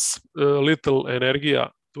Nance, Little,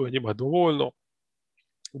 energija, to je njima dovoljno.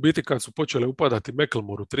 U biti kad su počele upadati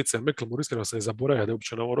McLemore u trice, McLemore iskreno se je zaboravio da je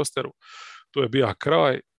uopće na ovom rosteru, to je bio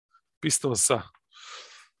kraj Pistonsa.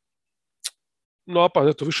 Napad,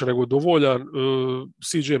 eto, više nego dovoljan.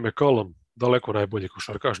 CJ McCollum, daleko najbolji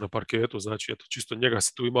košarkaš na parketu, znači eto, čisto njega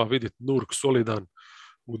se tu ima vidjeti, Nurk solidan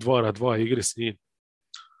u 2-2 igri s njim.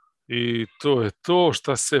 I to je to.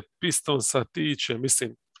 Šta se Pistonsa tiče,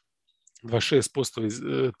 mislim 26% iz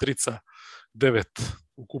trica, 9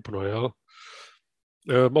 ukupno, jel?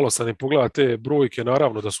 Malo sam im pogledao te brojke,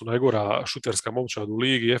 naravno da su najgora šuterska momčad u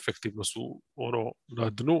ligi, efektivno su na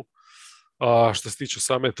dnu. A što se tiče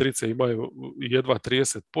same trice imaju jedva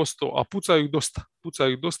 30%, a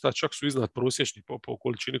pucaju ih dosta, čak su iznad prosječni po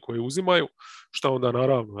količini koje uzimaju, šta onda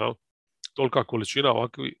naravno, jel? Tolika količina,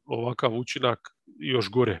 ovakav učinak još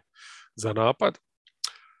gore za napad.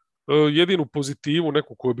 Jedinu pozitivu,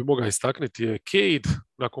 neku koju bi mogao istaknuti, je Cade,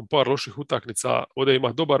 nakon par loših utakmica, ovdje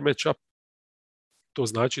ima dobar match-up, to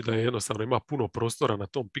znači da je jednostavno ima puno prostora na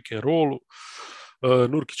tom pick and rollu.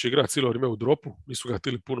 Nurkić igra cijelo vrijeme u dropu, nisu ga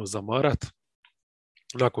htjeli puno zamarat.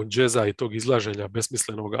 Nakon džeza i tog izlaženja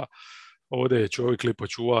besmislenoga, ovdje je čovjek lipo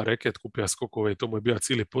čuva reket, kupija skokove i to mu je bio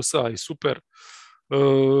cijeli posao i super.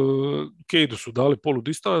 Cade-u su dali polu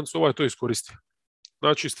distancu, ovaj to iskoristio.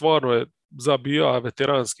 Znači stvarno je zabija,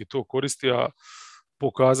 veteranski to koristio,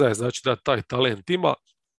 pokazao znači da taj talent ima.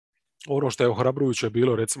 Ono što je ohrabrujuće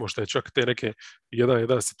bilo, recimo što je čak te neke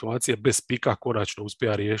 1-1 situacije bez pika konačno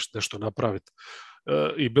uspija riješiti, nešto napraviti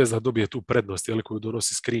i bez da dobije tu prednost koju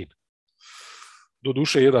donosi screen.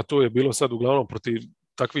 Doduše da to je bilo sad uglavnom protiv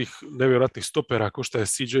takvih nevjerojatnih stopera kao što je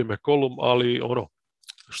CJ McCollum, ali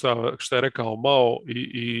šta je rekao Mao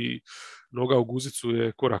i noga u guzicu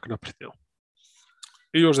je korak naprijed.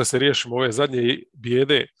 I još da se riješimo ove zadnje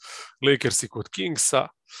bijede, Lakersi kod Kingsa.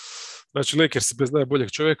 Znači, Lakersi bez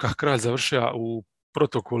najboljeg čovjeka, kralj završava u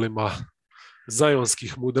protokolima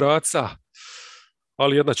zajonskih mudraca,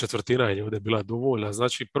 ali 1/4 je ovdje bila dovoljna.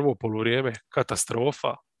 Znači, prvo poluvrijeme,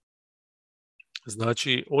 katastrofa.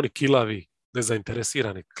 Znači, oni kilavi,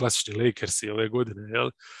 nezainteresirani, klasični Lakersi ove godine,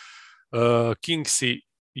 jel? Kingsi,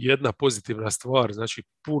 jedna pozitivna stvar, znači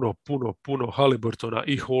puno Haliburtona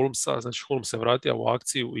i Holmesa, znači Holmes se vratio u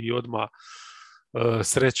akciju i odmah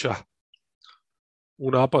sreća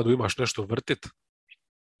u napadu imaš nešto vrtit.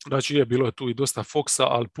 Znači bilo je tu i dosta Foxa,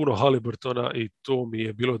 ali puno Haliburtona i to mi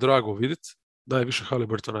je bilo drago vidjeti. Najviše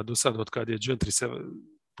Haliburtona do sad od kad je Gentry se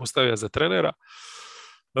postavio za trenera.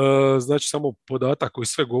 Znači samo podatak koji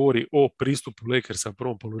sve govori o pristupu Lakersa u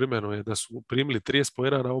prvom poluvremenu je da su primili 30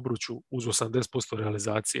 poena na obruču uz 80%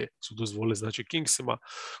 realizacije su dozvolili, znači Kingsima.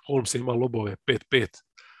 Holmes je imao lobove 5-5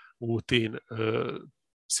 u tim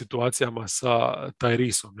situacijama sa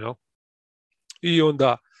Tyreseom, jel? I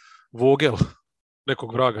onda Vogel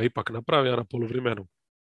nekog vraga ipak napravio na poluvremenu.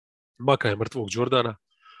 Maka je mrtvog Jordana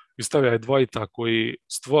i stavio je Dwighta koji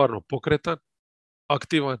stvarno pokretan,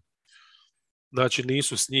 aktivan. Znači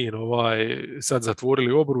nisu s njim sad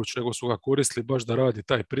zatvorili obruč, nego su ga koristili baš da radi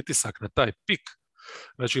taj pritisak na taj pik.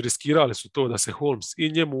 Znači riskirali su to da se Holmes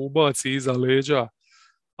i njemu ubaci iza leđa,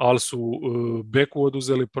 ali su beku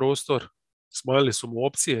oduzeli prostor, smanjili su mu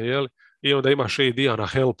opcije, jel? I onda imaš AD-a na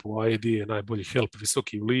helpu, a AD je najbolji help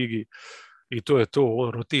visoki u ligi i to je to,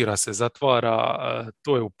 on rotira se, zatvara,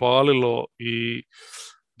 to je upalilo i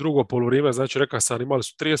drugo poluvrijeme, znači rekao sam, imali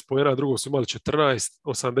su 30 poena, drugo su imali 14,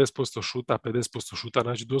 80% šuta, 50% šuta,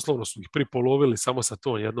 znači doslovno su ih pripolovili samo sa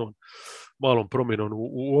tom jednom malom promjenom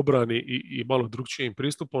u obrani i malo drugčijim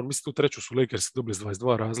pristupom. Mislim, tu treću su Lakersi dobili s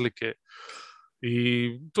 22 razlike i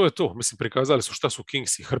to je to. Mislim, prikazali su šta su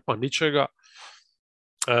Kingsi, hrpa ničega.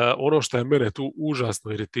 Ono što je mene tu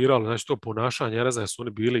užasno iritiralo, znači to ponašanje, ne znam su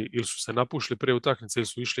oni bili ili su se napušili prije utakmice ili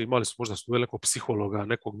su išli, imali su možda su velikog psihologa,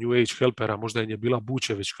 nekog New Age helpera, možda im je bila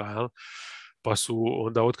Bučevićka, jel? Pa su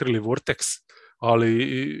onda otkrili Vortex,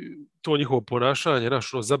 ali to njihovo ponašanje,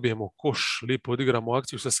 zabijemo koš, lipo odigramo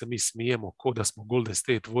akciju, sad se mi smijemo ko da smo Golden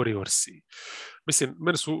State Warriorsi. Mislim,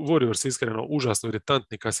 meni su Warriors iskreno užasno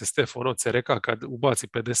iritantni kad se Steph srca kad ubaci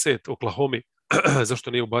 50 Oklahomi,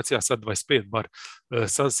 zašto nije ubacio sad 25 bar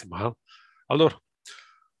Sunsima, jel? Ali dobro,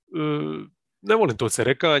 ne volim to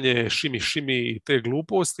cerekanje, šimi i te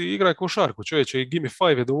gluposti, igraj košarku, čovječe, i give me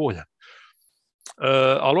 5 je dovoljan.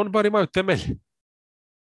 Ali oni bar imaju temelj.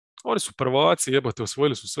 Oni su prvaci, jebote,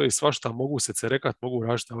 osvojili su sve i svašta, mogu se cerekat, mogu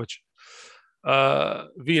raditi šta hoće.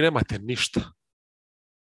 Vi nemate ništa.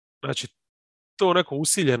 Znači, to neko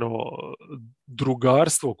usiljeno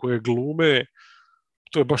drugarstvo koje glume,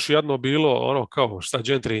 to je baš jadno bilo, ono kao šta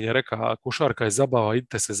Gentry je rekao, košarka je zabava,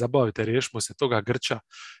 idite se zabavite, riješimo se toga grča.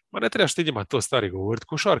 Ma ne trebaš ti njima to stari govoriti,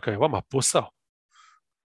 košarka je vama posao.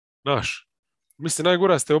 Znaš, mislim,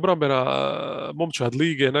 najgora ste obrambena momčad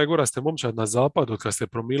lige, najgora ste momčad na zapadu kad ste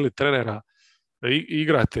promijenili trenera,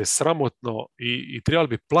 igrate sramotno i trebali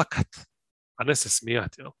bi plakat, a ne se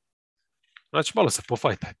smijati. Jel? Znači, malo se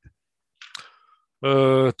pofajtajte.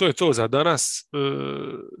 To je to za danas.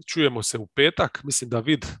 Čujemo se u petak. Mislim da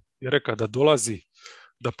Vid je rekao da dolazi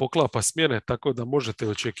da poklapa smjene, tako da možete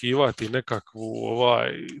očekivati nekakvu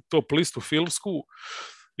top listu filmsku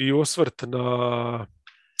i osvrt na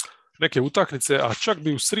neke utakmice, a čak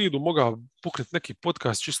bi u sridu mogao puknuti neki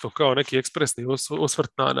podcast čisto kao neki ekspresni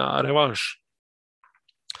osvrt na revanš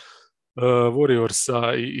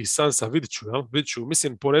Warriorsa i Sunsa. Vidit ću.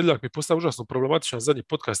 Mislim, ponedjeljak mi postao užasno problematičan. Zadnji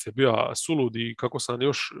podcast je bio sulud i kako sam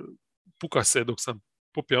još puka se dok sam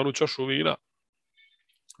popio onu čašu vina.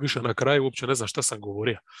 Više na kraju uopće ne znam šta sam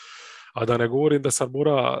govorio. A da ne govorim da sam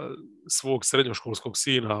mora svog srednjoškolskog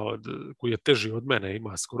sina koji je teži od mene,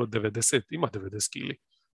 ima skoro 90 kili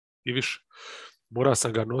i više. Mora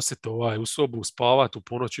sam ga nositi u sobu, spavati u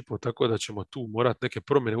ponoć i po, tako da ćemo tu morati neke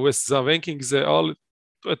promjene uvesti za Vankingse, ali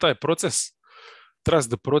to je taj proces. Trust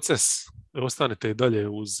the proces. Ostanite i dalje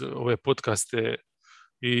uz ove podcaste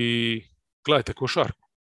i gledajte košarku.